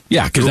rest,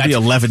 yeah, because that'll be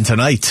 11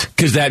 tonight.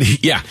 Because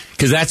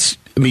that's.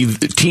 I mean,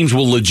 teams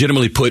will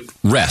legitimately put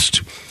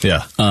rest.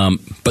 Yeah.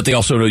 But they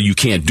also know you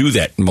can't do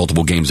that in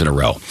multiple games in a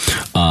row.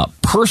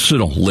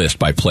 Personal list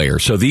by player.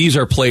 So these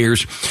are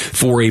players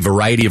for a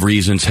variety of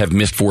reasons have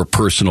missed for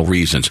personal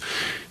reasons.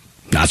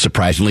 Not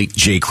surprisingly,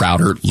 Jay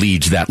Crowder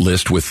leads that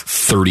list with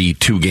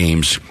 32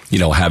 games,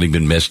 having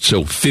been missed.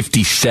 So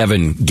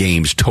 57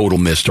 games total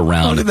missed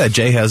around. Look at that.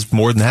 Jay has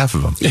more than half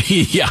of them.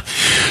 Yeah.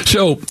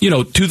 So,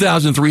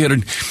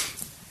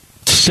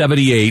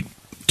 2,378,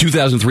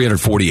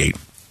 2,348.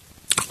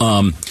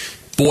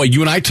 Boy,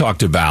 you and I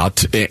talked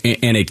about,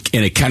 and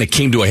it kind of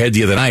came to a head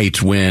the other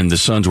night when the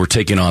Suns were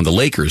taking on the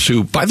Lakers,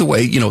 who, by the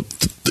way, the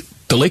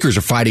Lakers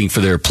are fighting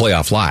for their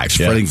playoff lives,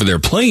 fighting for their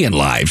play-in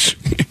lives.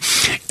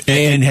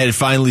 And had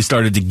finally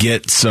started to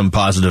get some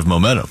positive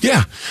momentum.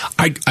 Yeah,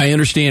 I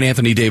understand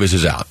Anthony Davis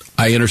is out.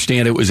 I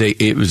understand it was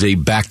a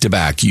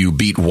back-to-back. You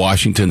beat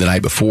Washington the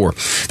night before.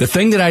 The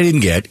thing that I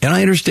didn't get, and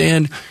I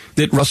understand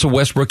that Russell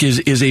Westbrook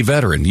is a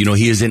veteran.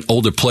 He is an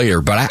older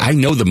player, but I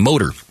know the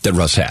motor that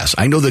Russ has.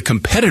 I know the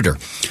competitor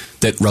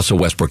that Russell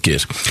Westbrook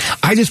is.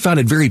 I just found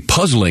it very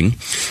puzzling,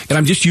 and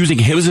I'm just using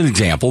him as an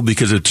example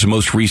because it's the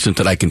most recent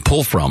that I can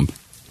pull from.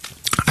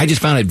 I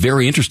just found it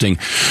very interesting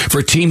for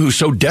a team who's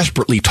so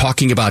desperately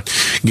talking about,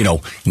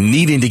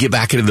 needing to get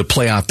back into the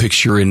playoff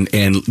picture and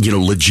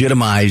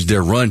legitimize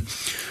their run.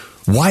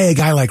 why a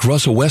guy like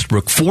Russell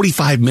Westbrook,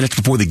 45 minutes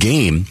before the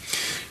game,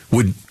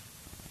 would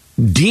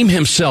deem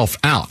himself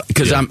out.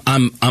 Because I'm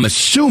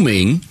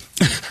assuming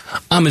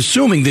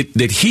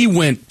that he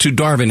went to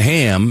Darvin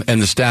Ham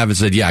and the staff and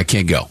said, yeah, I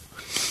can't go.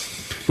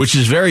 Which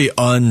is very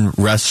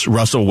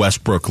Russell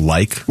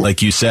Westbrook-like.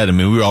 Like you said, I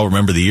mean, we all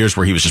remember the years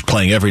where he was just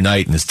playing every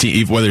night, and his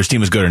team, whether his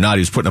team was good or not, he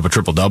was putting up a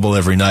triple-double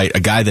every night.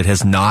 A guy that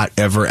has not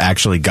ever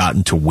actually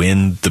gotten to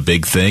win the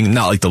big thing.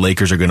 Not like the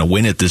Lakers are going to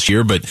win it this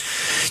year, but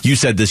you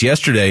said this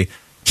yesterday,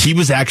 he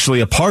was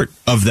actually a part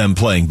of them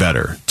playing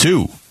better,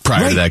 too,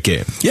 prior to that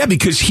game. Yeah,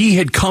 because he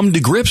had come to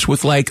grips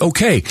with, like,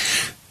 okay,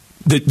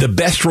 the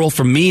best role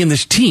for me and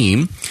this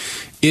team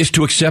is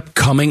to accept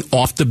coming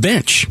off the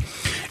bench.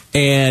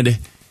 And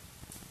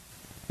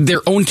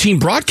their own team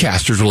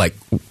broadcasters were like,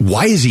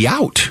 why is he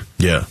out?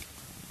 Yeah.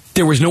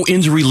 There was no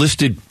injury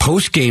listed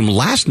post-game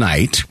last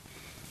night,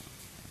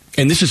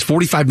 and this is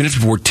 45 minutes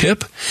before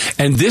tip,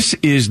 and this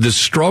is the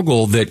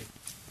struggle that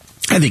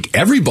I think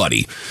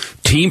everybody,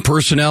 team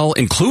personnel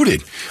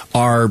included,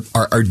 are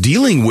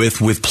dealing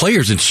with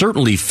players, and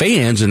certainly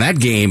fans. In that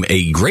game,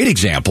 a great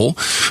example.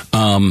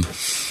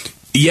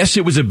 Yes,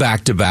 it was a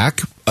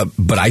back-to-back,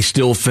 but I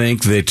still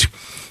think that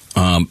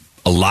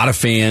a lot of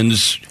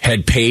fans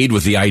had paid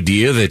with the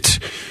idea that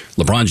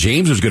LeBron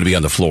James was going to be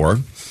on the floor.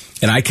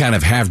 And I kind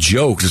of half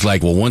joked. It's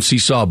like, well, once he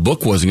saw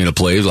Book wasn't going to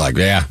play, he was like,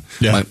 yeah.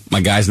 My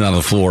guy's not on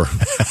the floor.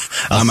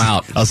 I'm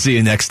out. I'll see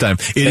you next time.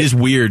 It is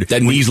weird.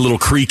 That knee's a little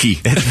creaky.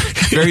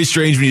 Very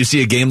strange when you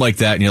see a game like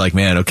that and you're like,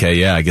 man, okay,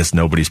 yeah, I guess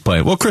nobody's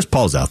playing. Well, Chris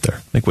Paul's out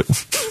there. Like, what?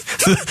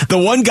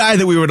 The one guy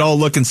that we would all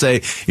look and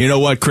say, you know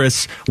what,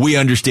 Chris, we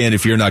understand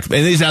if you're not.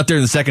 And he's out there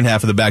in the second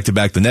half of the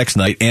back-to-back the next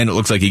night, and it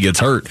looks like he gets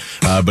hurt,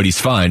 but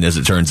he's fine, as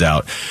it turns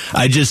out.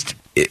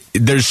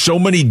 There's so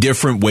many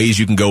different ways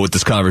you can go with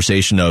this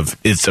conversation of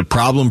it's a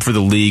problem for the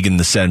league in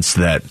the sense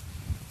that,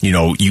 you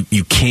know,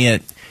 you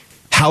can't.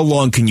 How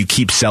long can you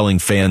keep selling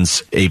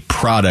fans a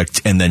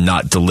product and then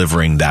not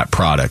delivering that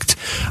product?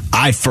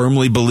 I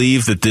firmly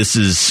believe that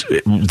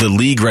the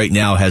league right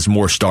now has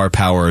more star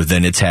power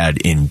than it's had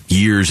in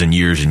years and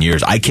years and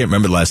years. I can't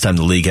remember the last time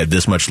the league had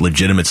this much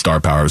legitimate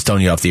star power. I was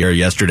telling you off the air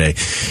yesterday,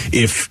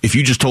 if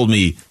you just told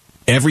me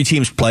every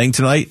team's playing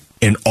tonight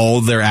and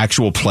all their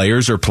actual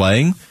players are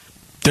playing,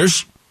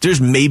 there's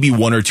maybe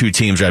one or two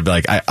teams where I'd be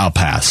like, I'll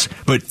pass.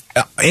 But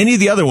any of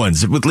the other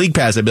ones, with League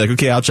Pass, I'd be like,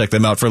 okay, I'll check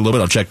them out for a little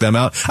bit. I'll check them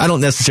out. I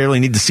don't necessarily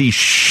need to see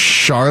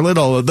Charlotte,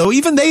 although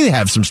even they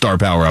have some star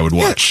power I would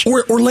watch. Yeah,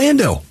 or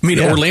Orlando. I mean,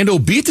 Orlando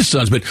beat the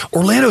Suns, but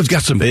Orlando's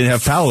got some they didn't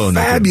have Paolo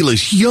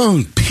fabulous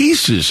young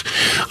pieces.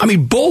 I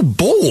mean, Bol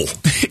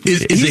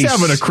he's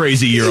having a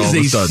crazy year all of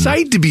a sudden. It's a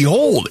sight to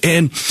behold.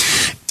 And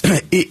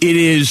it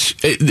is,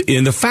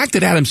 and the fact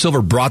that Adam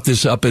Silver brought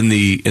this up in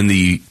the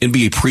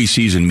NBA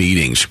preseason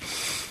meetings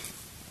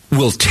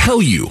will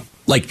tell you,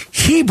 like,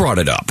 he brought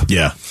it up.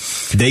 Yeah,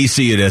 they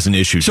see it as an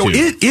issue so too.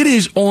 It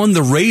is on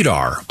the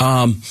radar.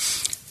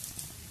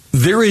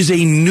 There is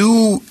a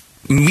new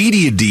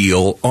media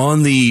deal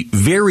on the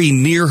very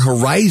near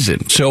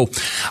horizon. So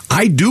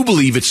I do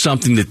believe it's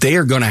something that they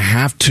are going to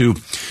have to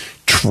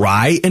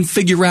try and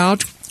figure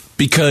out.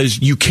 Because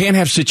you can't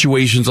have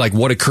situations like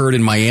what occurred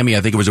in Miami,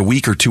 I think it was a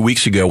week or 2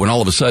 weeks ago, when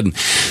all of a sudden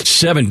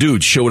 7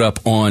 dudes showed up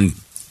on,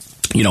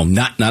 you know,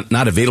 not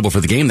available for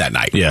the game that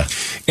night. Yeah.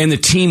 And the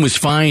team was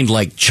fined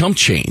like chump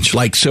change.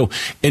 Like, so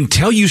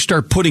until you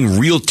start putting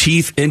real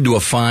teeth into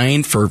a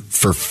fine for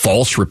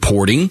false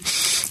reporting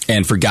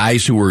and for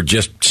guys who are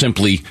just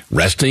simply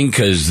resting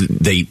because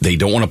they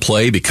don't want to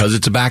play because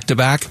it's a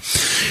back-to-back,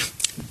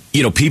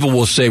 you know, people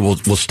will say, we'll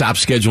stop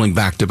scheduling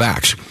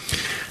back-to-backs.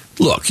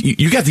 Look,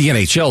 you got the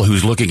NHL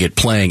who's looking at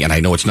playing, and I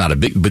know it's not a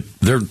big, but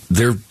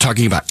they're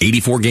talking about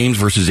 84 games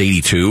versus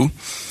 82.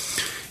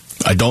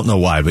 I don't know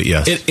why, but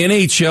yes.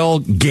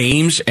 NHL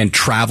games and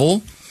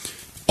travel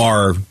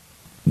are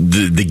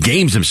the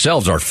games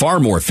themselves are far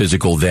more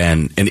physical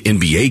than an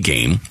NBA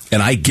game,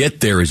 and I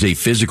get there is a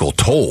physical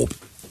toll.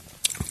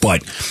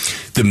 But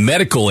the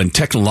medical and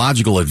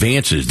technological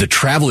advances, the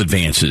travel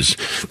advances,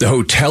 the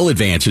hotel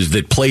advances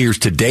that players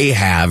today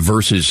have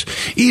versus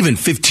even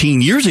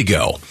 15 years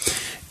ago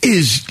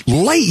is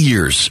light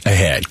years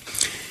ahead.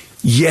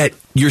 Yet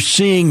you're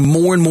seeing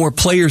more and more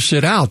players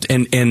sit out,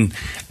 and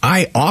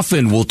I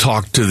often will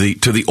talk to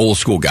the old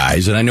school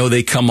guys, and I know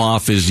they come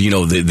off as, you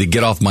know, the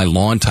get off my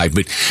lawn type,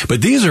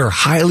 but these are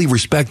highly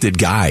respected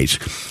guys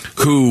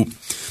who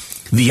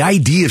the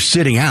idea of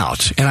sitting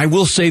out, and I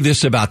will say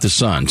this about the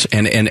Suns,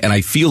 and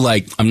I feel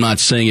like I'm not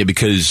saying it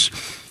because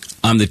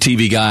I'm the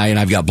TV guy and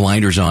I've got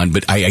blinders on,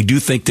 but I do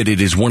think that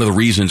it is one of the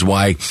reasons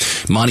why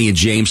Monty and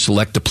James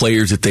select the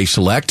players that they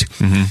select,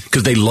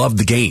 because they love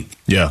the game.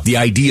 Yeah. The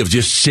idea of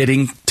just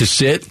sitting to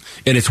sit.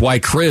 And it's why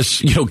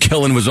Chris,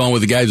 Kellen was on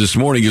with the guys this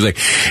morning. He's like,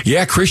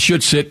 yeah, Chris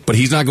should sit, but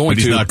he's not going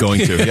to. He's not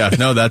going to. Yeah.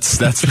 No, that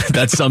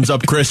sums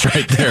up Chris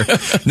right there.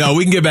 No,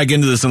 we can get back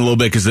into this in a little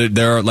bit because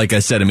there are, like I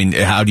said, I mean,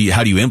 how do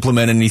you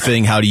implement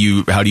anything? How do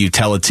you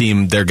tell a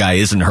team their guy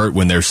isn't hurt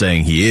when they're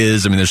saying he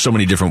is? I mean, there's so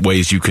many different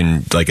ways you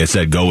can, like I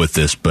said, go with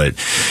this, but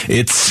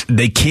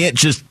they can't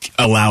just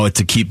allow it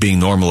to keep being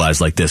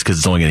normalized like this because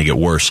it's only going to get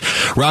worse.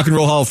 Rock and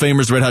Roll Hall of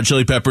Famers, the Red Hot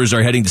Chili Peppers,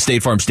 are heading to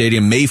State Farm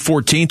Stadium May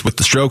 14th with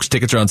the Strokes.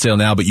 Tickets are on sale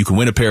now, but you can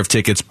win a pair of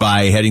tickets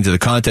by heading to the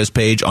contest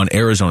page on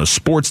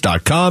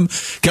ArizonaSports.com.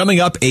 Coming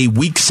up, a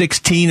Week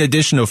 16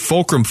 edition of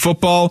Fulcrum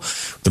Football,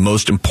 the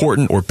most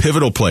important or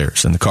pivotal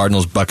players in the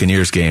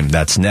Cardinals-Buccaneers game.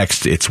 That's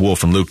next. It's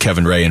Wolf and Luke,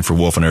 Kevin Ray, and for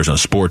Wolf and Arizona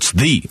Sports,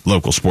 the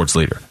local sports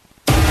leader.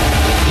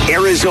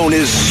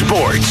 Arizona's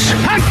sports.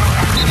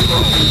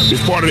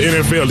 It's part of the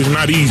NFL. It's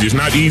not easy. It's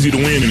not easy to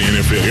win in the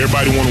NFL.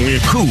 Everybody want to win.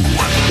 Who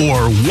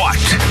or what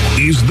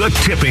is the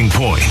tipping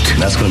point?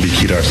 That's going to be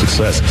key to our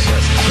success.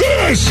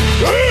 This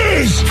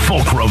is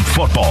Fulcrum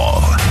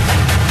Football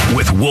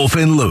with Wolf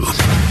and Luke.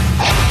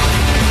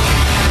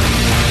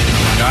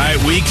 All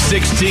right, Week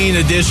 16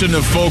 edition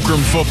of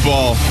Fulcrum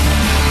Football.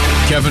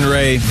 Kevin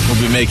Ray will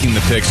be making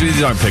the picks.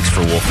 These aren't picks for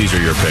Wolf. These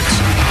are your picks.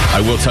 I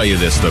will tell you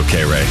this, though,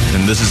 K-Ray,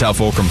 and this is how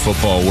Fulcrum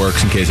Football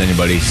works in case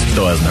anybody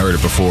still hasn't heard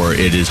it before.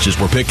 It is just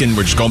we're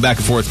just going back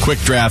and forth, quick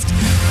draft.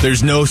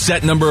 There's no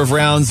set number of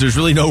rounds. There's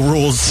really no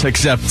rules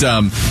except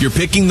you're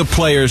picking the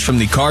players from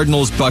the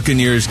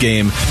Cardinals-Buccaneers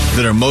game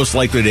that are most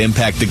likely to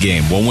impact the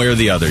game, one way or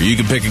the other. You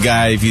can pick a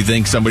guy if you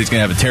think somebody's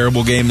going to have a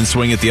terrible game and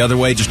swing it the other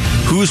way. Just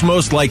who's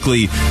most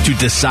likely to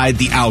decide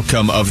the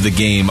outcome of the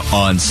game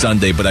on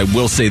Sunday. But I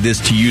will say this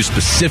to you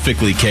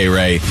specifically,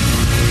 K-Ray.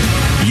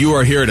 You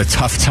are here at a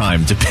tough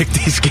time to pick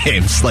these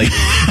games. Like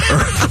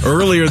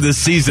earlier this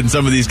season,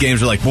 some of these games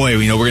were like, boy,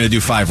 we're going to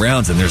do 5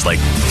 rounds, and there's like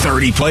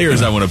 30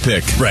 players I want to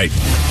pick. Right.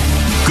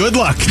 Good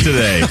luck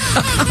today.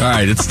 All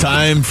right, it's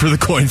time for the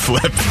coin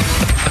flip.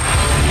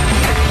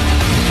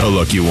 Oh,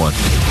 look, you won.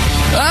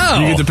 Oh.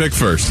 You get to pick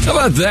first. How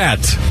about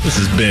that? This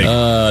is big.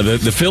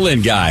 The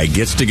fill-in guy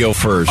gets to go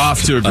first.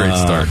 Off to a great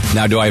start.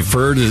 Now, do I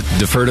defer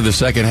to the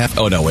second half?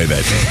 Oh, no, wait a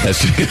minute.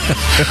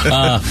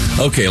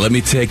 Okay, let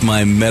me take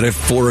my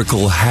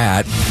metaphorical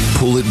hat,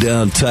 pull it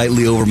down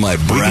tightly over my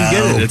brow. We can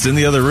get it. It's in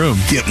the other room.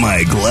 Get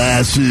my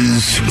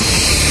glasses.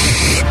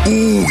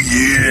 Oh,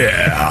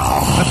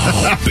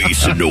 yeah.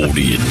 Basin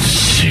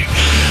audience.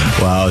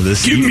 Wow,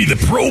 Give me the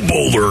Pro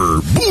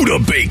Bowler, Buddha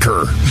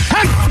Baker.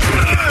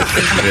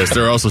 Yes,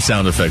 there are also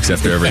sound effects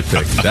after every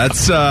pick.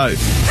 That's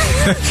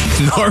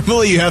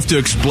normally you have to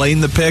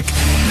explain the pick.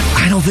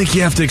 I don't think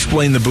you have to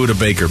explain the Buddha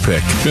Baker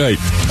pick. Right.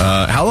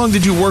 How long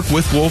did you work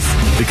with Wolf?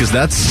 Because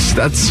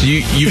that's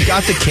you've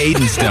got the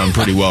cadence down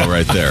pretty well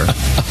right there.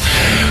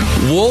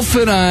 Wolf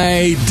and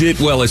I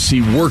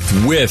worked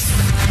with,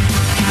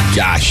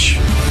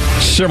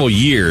 several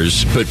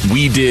years, but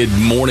we did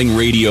morning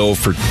radio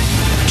for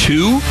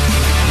 2.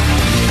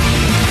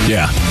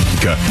 Yeah.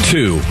 Okay.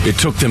 2. It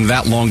took them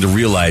that long to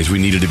realize we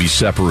needed to be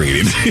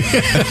separated.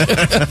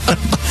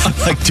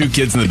 Like 2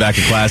 kids in the back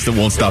of class that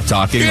won't stop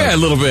talking. Yeah, a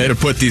little bit. To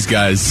put these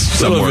guys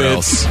somewhere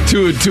else.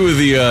 Two of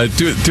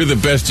the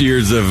best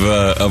years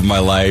of my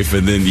life,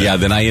 and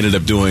then I ended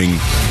up doing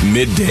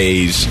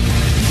middays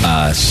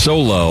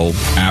solo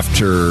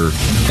after,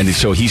 and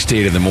so he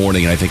stayed in the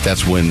morning, and I think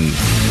that's when.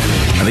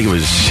 I think it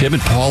was him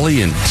and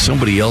Paulie and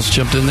somebody else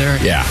jumped in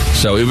there. Yeah.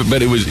 So, it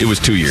was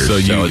 2 years.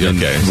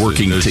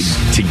 Working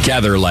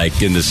together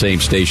like in the same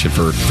station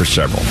for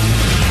several.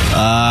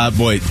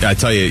 Boy, I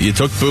tell you, you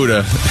took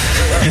Buddha.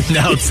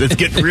 Now it's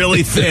getting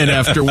really thin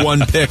after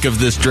one pick of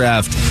this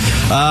draft.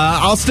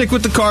 I'll stick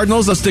with the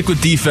Cardinals. I'll stick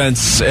with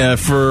defense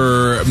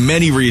for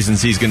many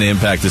reasons. He's going to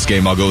impact this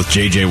game. I'll go with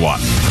J.J. Watt.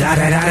 Just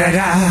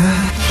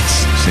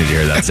need to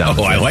hear that sound.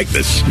 I like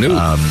this.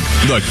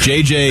 Look,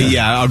 J.J.,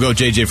 I'll go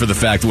J.J. for the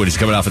fact that he's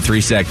coming off a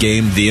 3-sack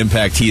game. The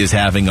impact he is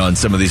having on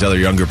some of these other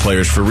younger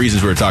players for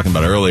reasons we were talking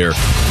about earlier.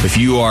 If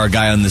you are a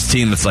guy on this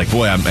team that's like,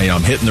 boy,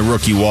 I'm hitting the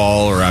rookie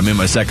wall, or I'm in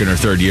my second or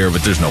third year,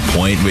 but there's no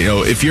point.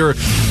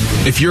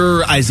 If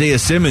you're Isaiah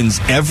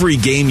Simmons, every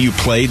game you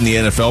played in the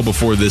NFL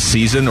before this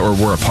season or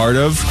were a part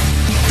of,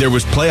 there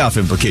was playoff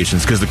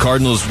implications because the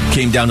Cardinals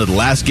came down to the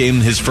last game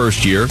his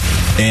first year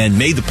and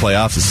made the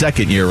playoffs the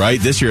second year, right?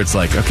 This year it's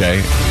like,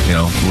 okay,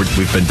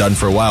 we've been done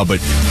for a while, but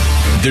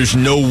there's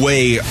no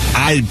way,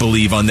 I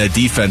believe, on that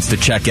defense to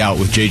check out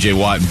with J.J.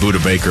 Watt and Buddha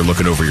Baker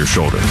looking over your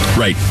shoulder.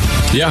 Right.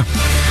 Yeah.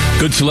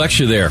 Good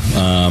selection there.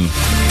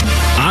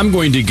 I'm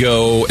going to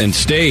go and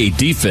stay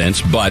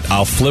defense, but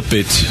I'll flip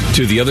it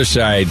to the other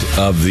side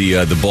of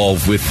the ball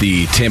with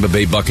the Tampa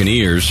Bay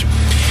Buccaneers.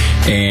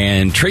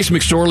 And Trace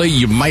McSorley,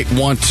 you might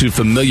want to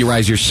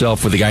familiarize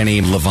yourself with a guy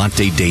named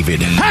Levante David.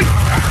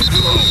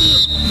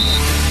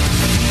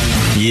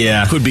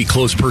 Yeah. Could be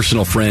close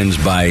personal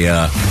friends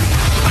by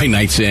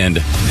night's end.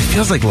 It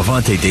feels like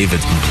Levante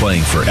David's been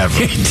playing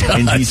forever.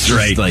 And he's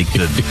just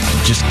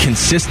just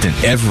consistent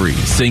every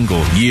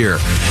single year.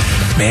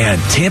 Man,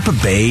 Tampa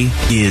Bay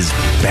is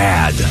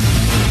bad.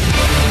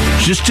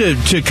 Just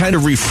to kind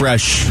of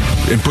refresh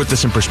and put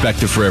this in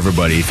perspective for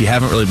everybody, if you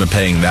haven't really been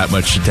paying that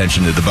much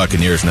attention to the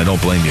Buccaneers, and I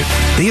don't blame you,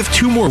 they have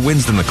 2 more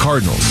wins than the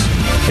Cardinals.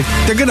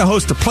 They're going to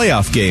host a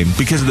playoff game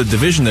because of the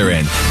division they're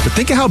in. But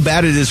think of how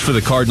bad it is for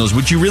the Cardinals.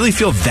 Would you really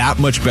feel that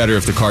much better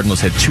if the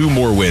Cardinals had 2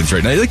 more wins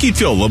right now? I think you'd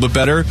feel a little bit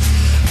better,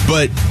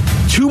 but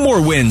 2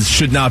 more wins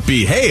should not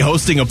be, hey,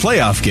 hosting a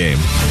playoff game.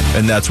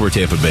 And that's where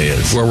Tampa Bay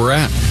is. Where we're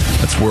at.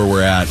 That's where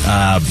we're at.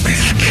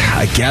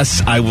 I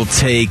guess I will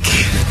take...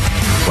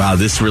 Wow,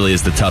 this really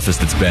is the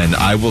toughest it's been.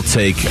 I will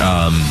take... they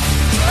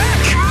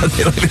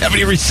don't even have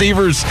any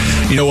receivers.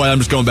 You know what? I'm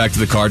just going back to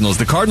the Cardinals.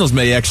 The Cardinals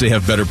may actually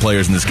have better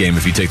players in this game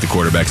if you take the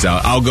quarterbacks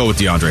out. I'll go with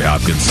DeAndre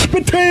Hopkins.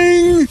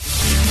 Ba-ting!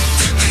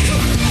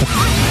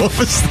 What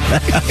was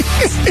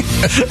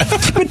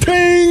that?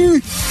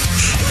 Ba-ting!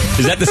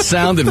 Is that the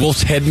sound that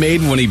Wolf's head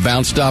made when he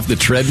bounced off the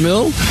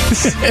treadmill?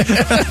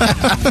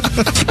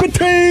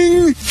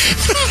 Ba-ting!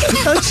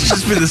 That should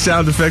just be the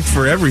sound effect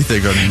for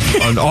everything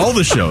on all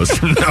the shows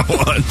from now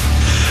on.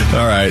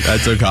 All right, I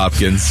took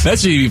Hopkins. That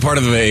should be part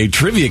of a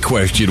trivia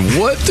question.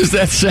 What does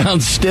that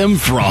sound stem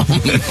from?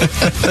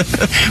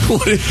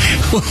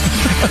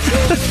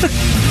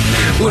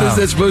 What is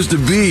that supposed to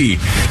be?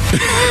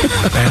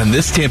 Man,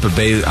 this Tampa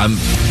Bay, I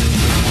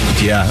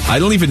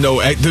don't even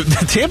know.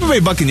 The Tampa Bay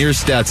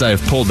Buccaneers stats I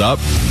have pulled up,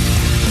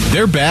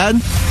 they're bad,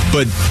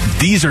 but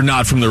these are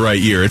not from the right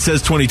year. It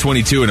says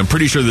 2022, and I'm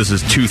pretty sure this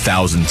is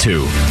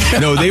 2002.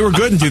 No, they were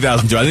good in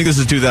 2002. I think this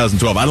is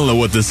 2012. I don't know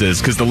what this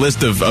is, because the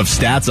list of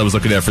stats I was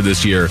looking at for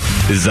this year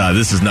is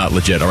this is not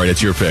legit. All right,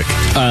 it's your pick.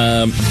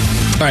 All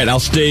right,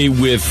 I'll stay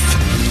with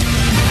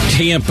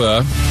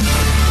Tampa,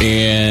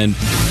 and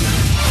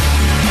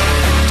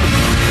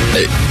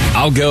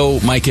I'll go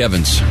Mike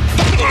Evans.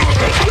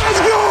 Let's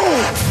go!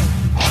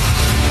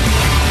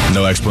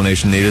 No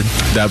explanation needed.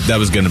 That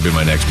was going to be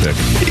my next pick.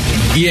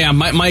 Yeah,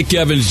 Mike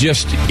Evans,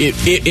 just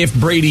if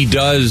Brady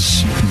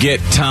does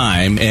get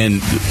time,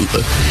 and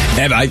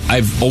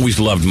I've always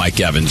loved Mike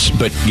Evans,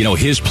 but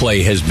his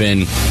play has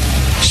been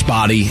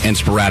spotty and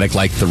sporadic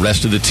like the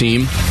rest of the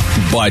team,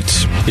 but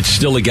it's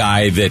still a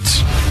guy that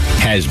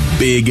has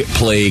big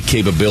play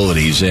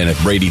capabilities, and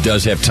if Brady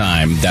does have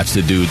time, that's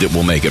the dude that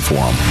will make it for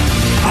him.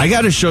 I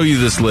got to show you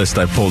this list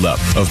I pulled up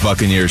of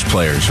Buccaneers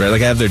players, right?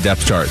 Like I have their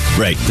depth chart.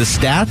 Right. The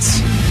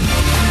stats,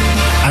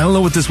 I don't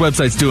know what this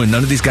website's doing.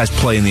 None of these guys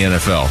play in the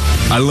NFL.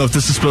 I don't know if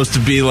this is supposed to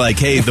be like,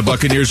 hey, the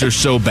Buccaneers are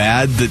so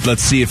bad that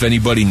let's see if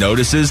anybody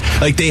notices.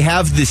 Like they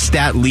have the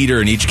stat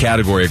leader in each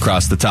category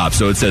across the top.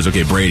 So it says,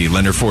 okay, Brady,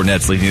 Leonard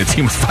Fournette's leading the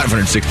team with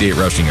 568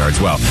 rushing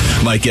yards. Well,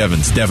 Mike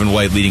Evans, Devin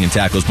White leading in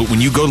tackles. But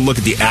when you go to look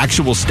at the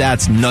actual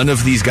stats, none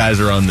of these guys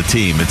are on the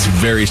team. It's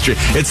very strange.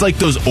 It's like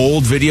those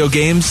old video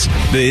games.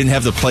 They didn't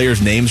have the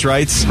players' names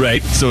right.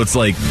 Right. So it's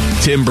like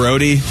Tim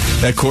Brody,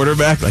 that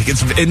quarterback.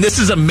 And this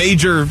is a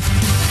major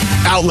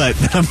outlet.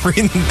 I'm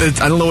reading.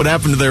 I don't know what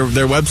happened to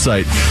their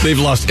website. They've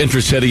lost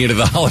interest heading into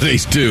the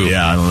holidays too.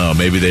 Yeah, I don't know.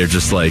 Maybe they're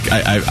just like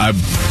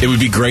it would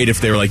be great if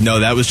they were like, no,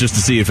 that was just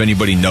to see if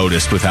anybody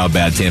noticed with how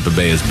bad Tampa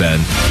Bay has been.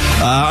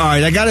 All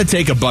right, I got to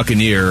take a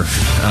Buccaneer.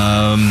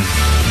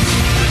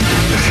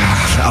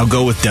 I'll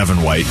go with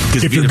Devin White.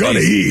 If you're going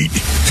to eat,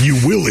 you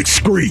will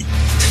excrete.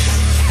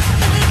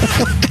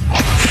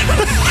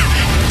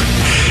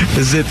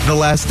 Is it the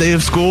last day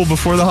of school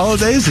before the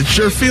holidays? It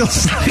sure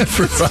feels like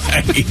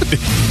right.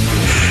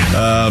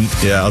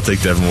 Yeah, I'll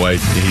take Devin White.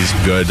 He's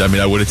good. I mean,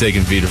 I would have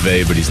taken Vita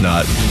Vea, but he's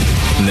not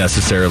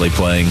necessarily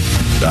playing.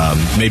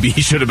 Maybe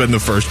he should have been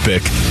the first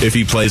pick. If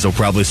he plays, he'll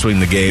probably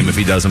swing the game. If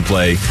he doesn't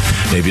play,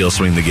 maybe he'll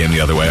swing the game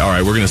the other way. All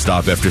right, we're going to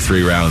stop after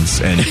 3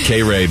 rounds. And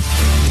K-Ray,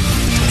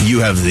 you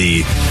have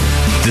the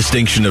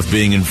distinction of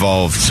being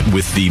involved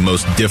with the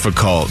most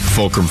difficult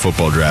Fulcrum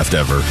football draft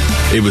ever.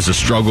 It was a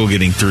struggle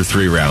getting through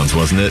 3 rounds,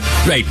 wasn't it?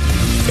 Right.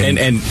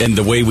 And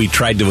the way we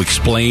tried to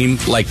explain,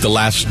 like the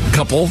last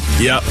couple,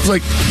 yeah, it's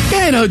like,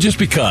 just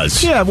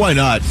because. Yeah, why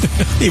not?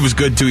 He was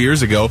good 2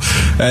 years ago.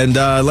 And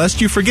lest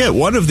you forget,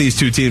 one of these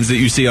 2 teams that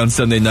you see on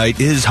Sunday night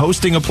is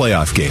hosting a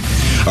playoff game.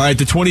 All right,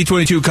 the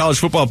 2022 college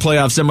football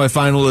playoff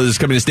semifinal is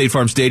coming to State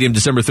Farm Stadium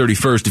December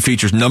 31st. It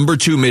features number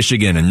 2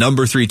 Michigan and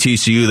number 3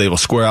 TCU. They will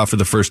square off for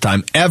the first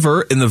time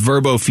ever in the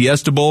Verbo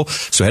Fiesta Bowl.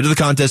 So head to the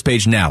contest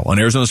page now on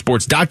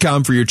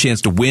ArizonaSports.com for your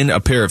chance to win a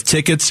pair of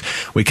tickets.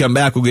 We come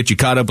back, we'll get you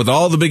caught up with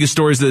all the biggest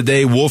stories of the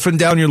day. Wolfing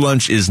Down Your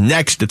Lunch is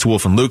next. It's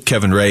Wolf and Luke,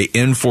 Kevin Ray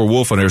in for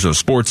Wolf on Arizona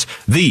Sports,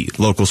 the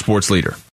local sports leader.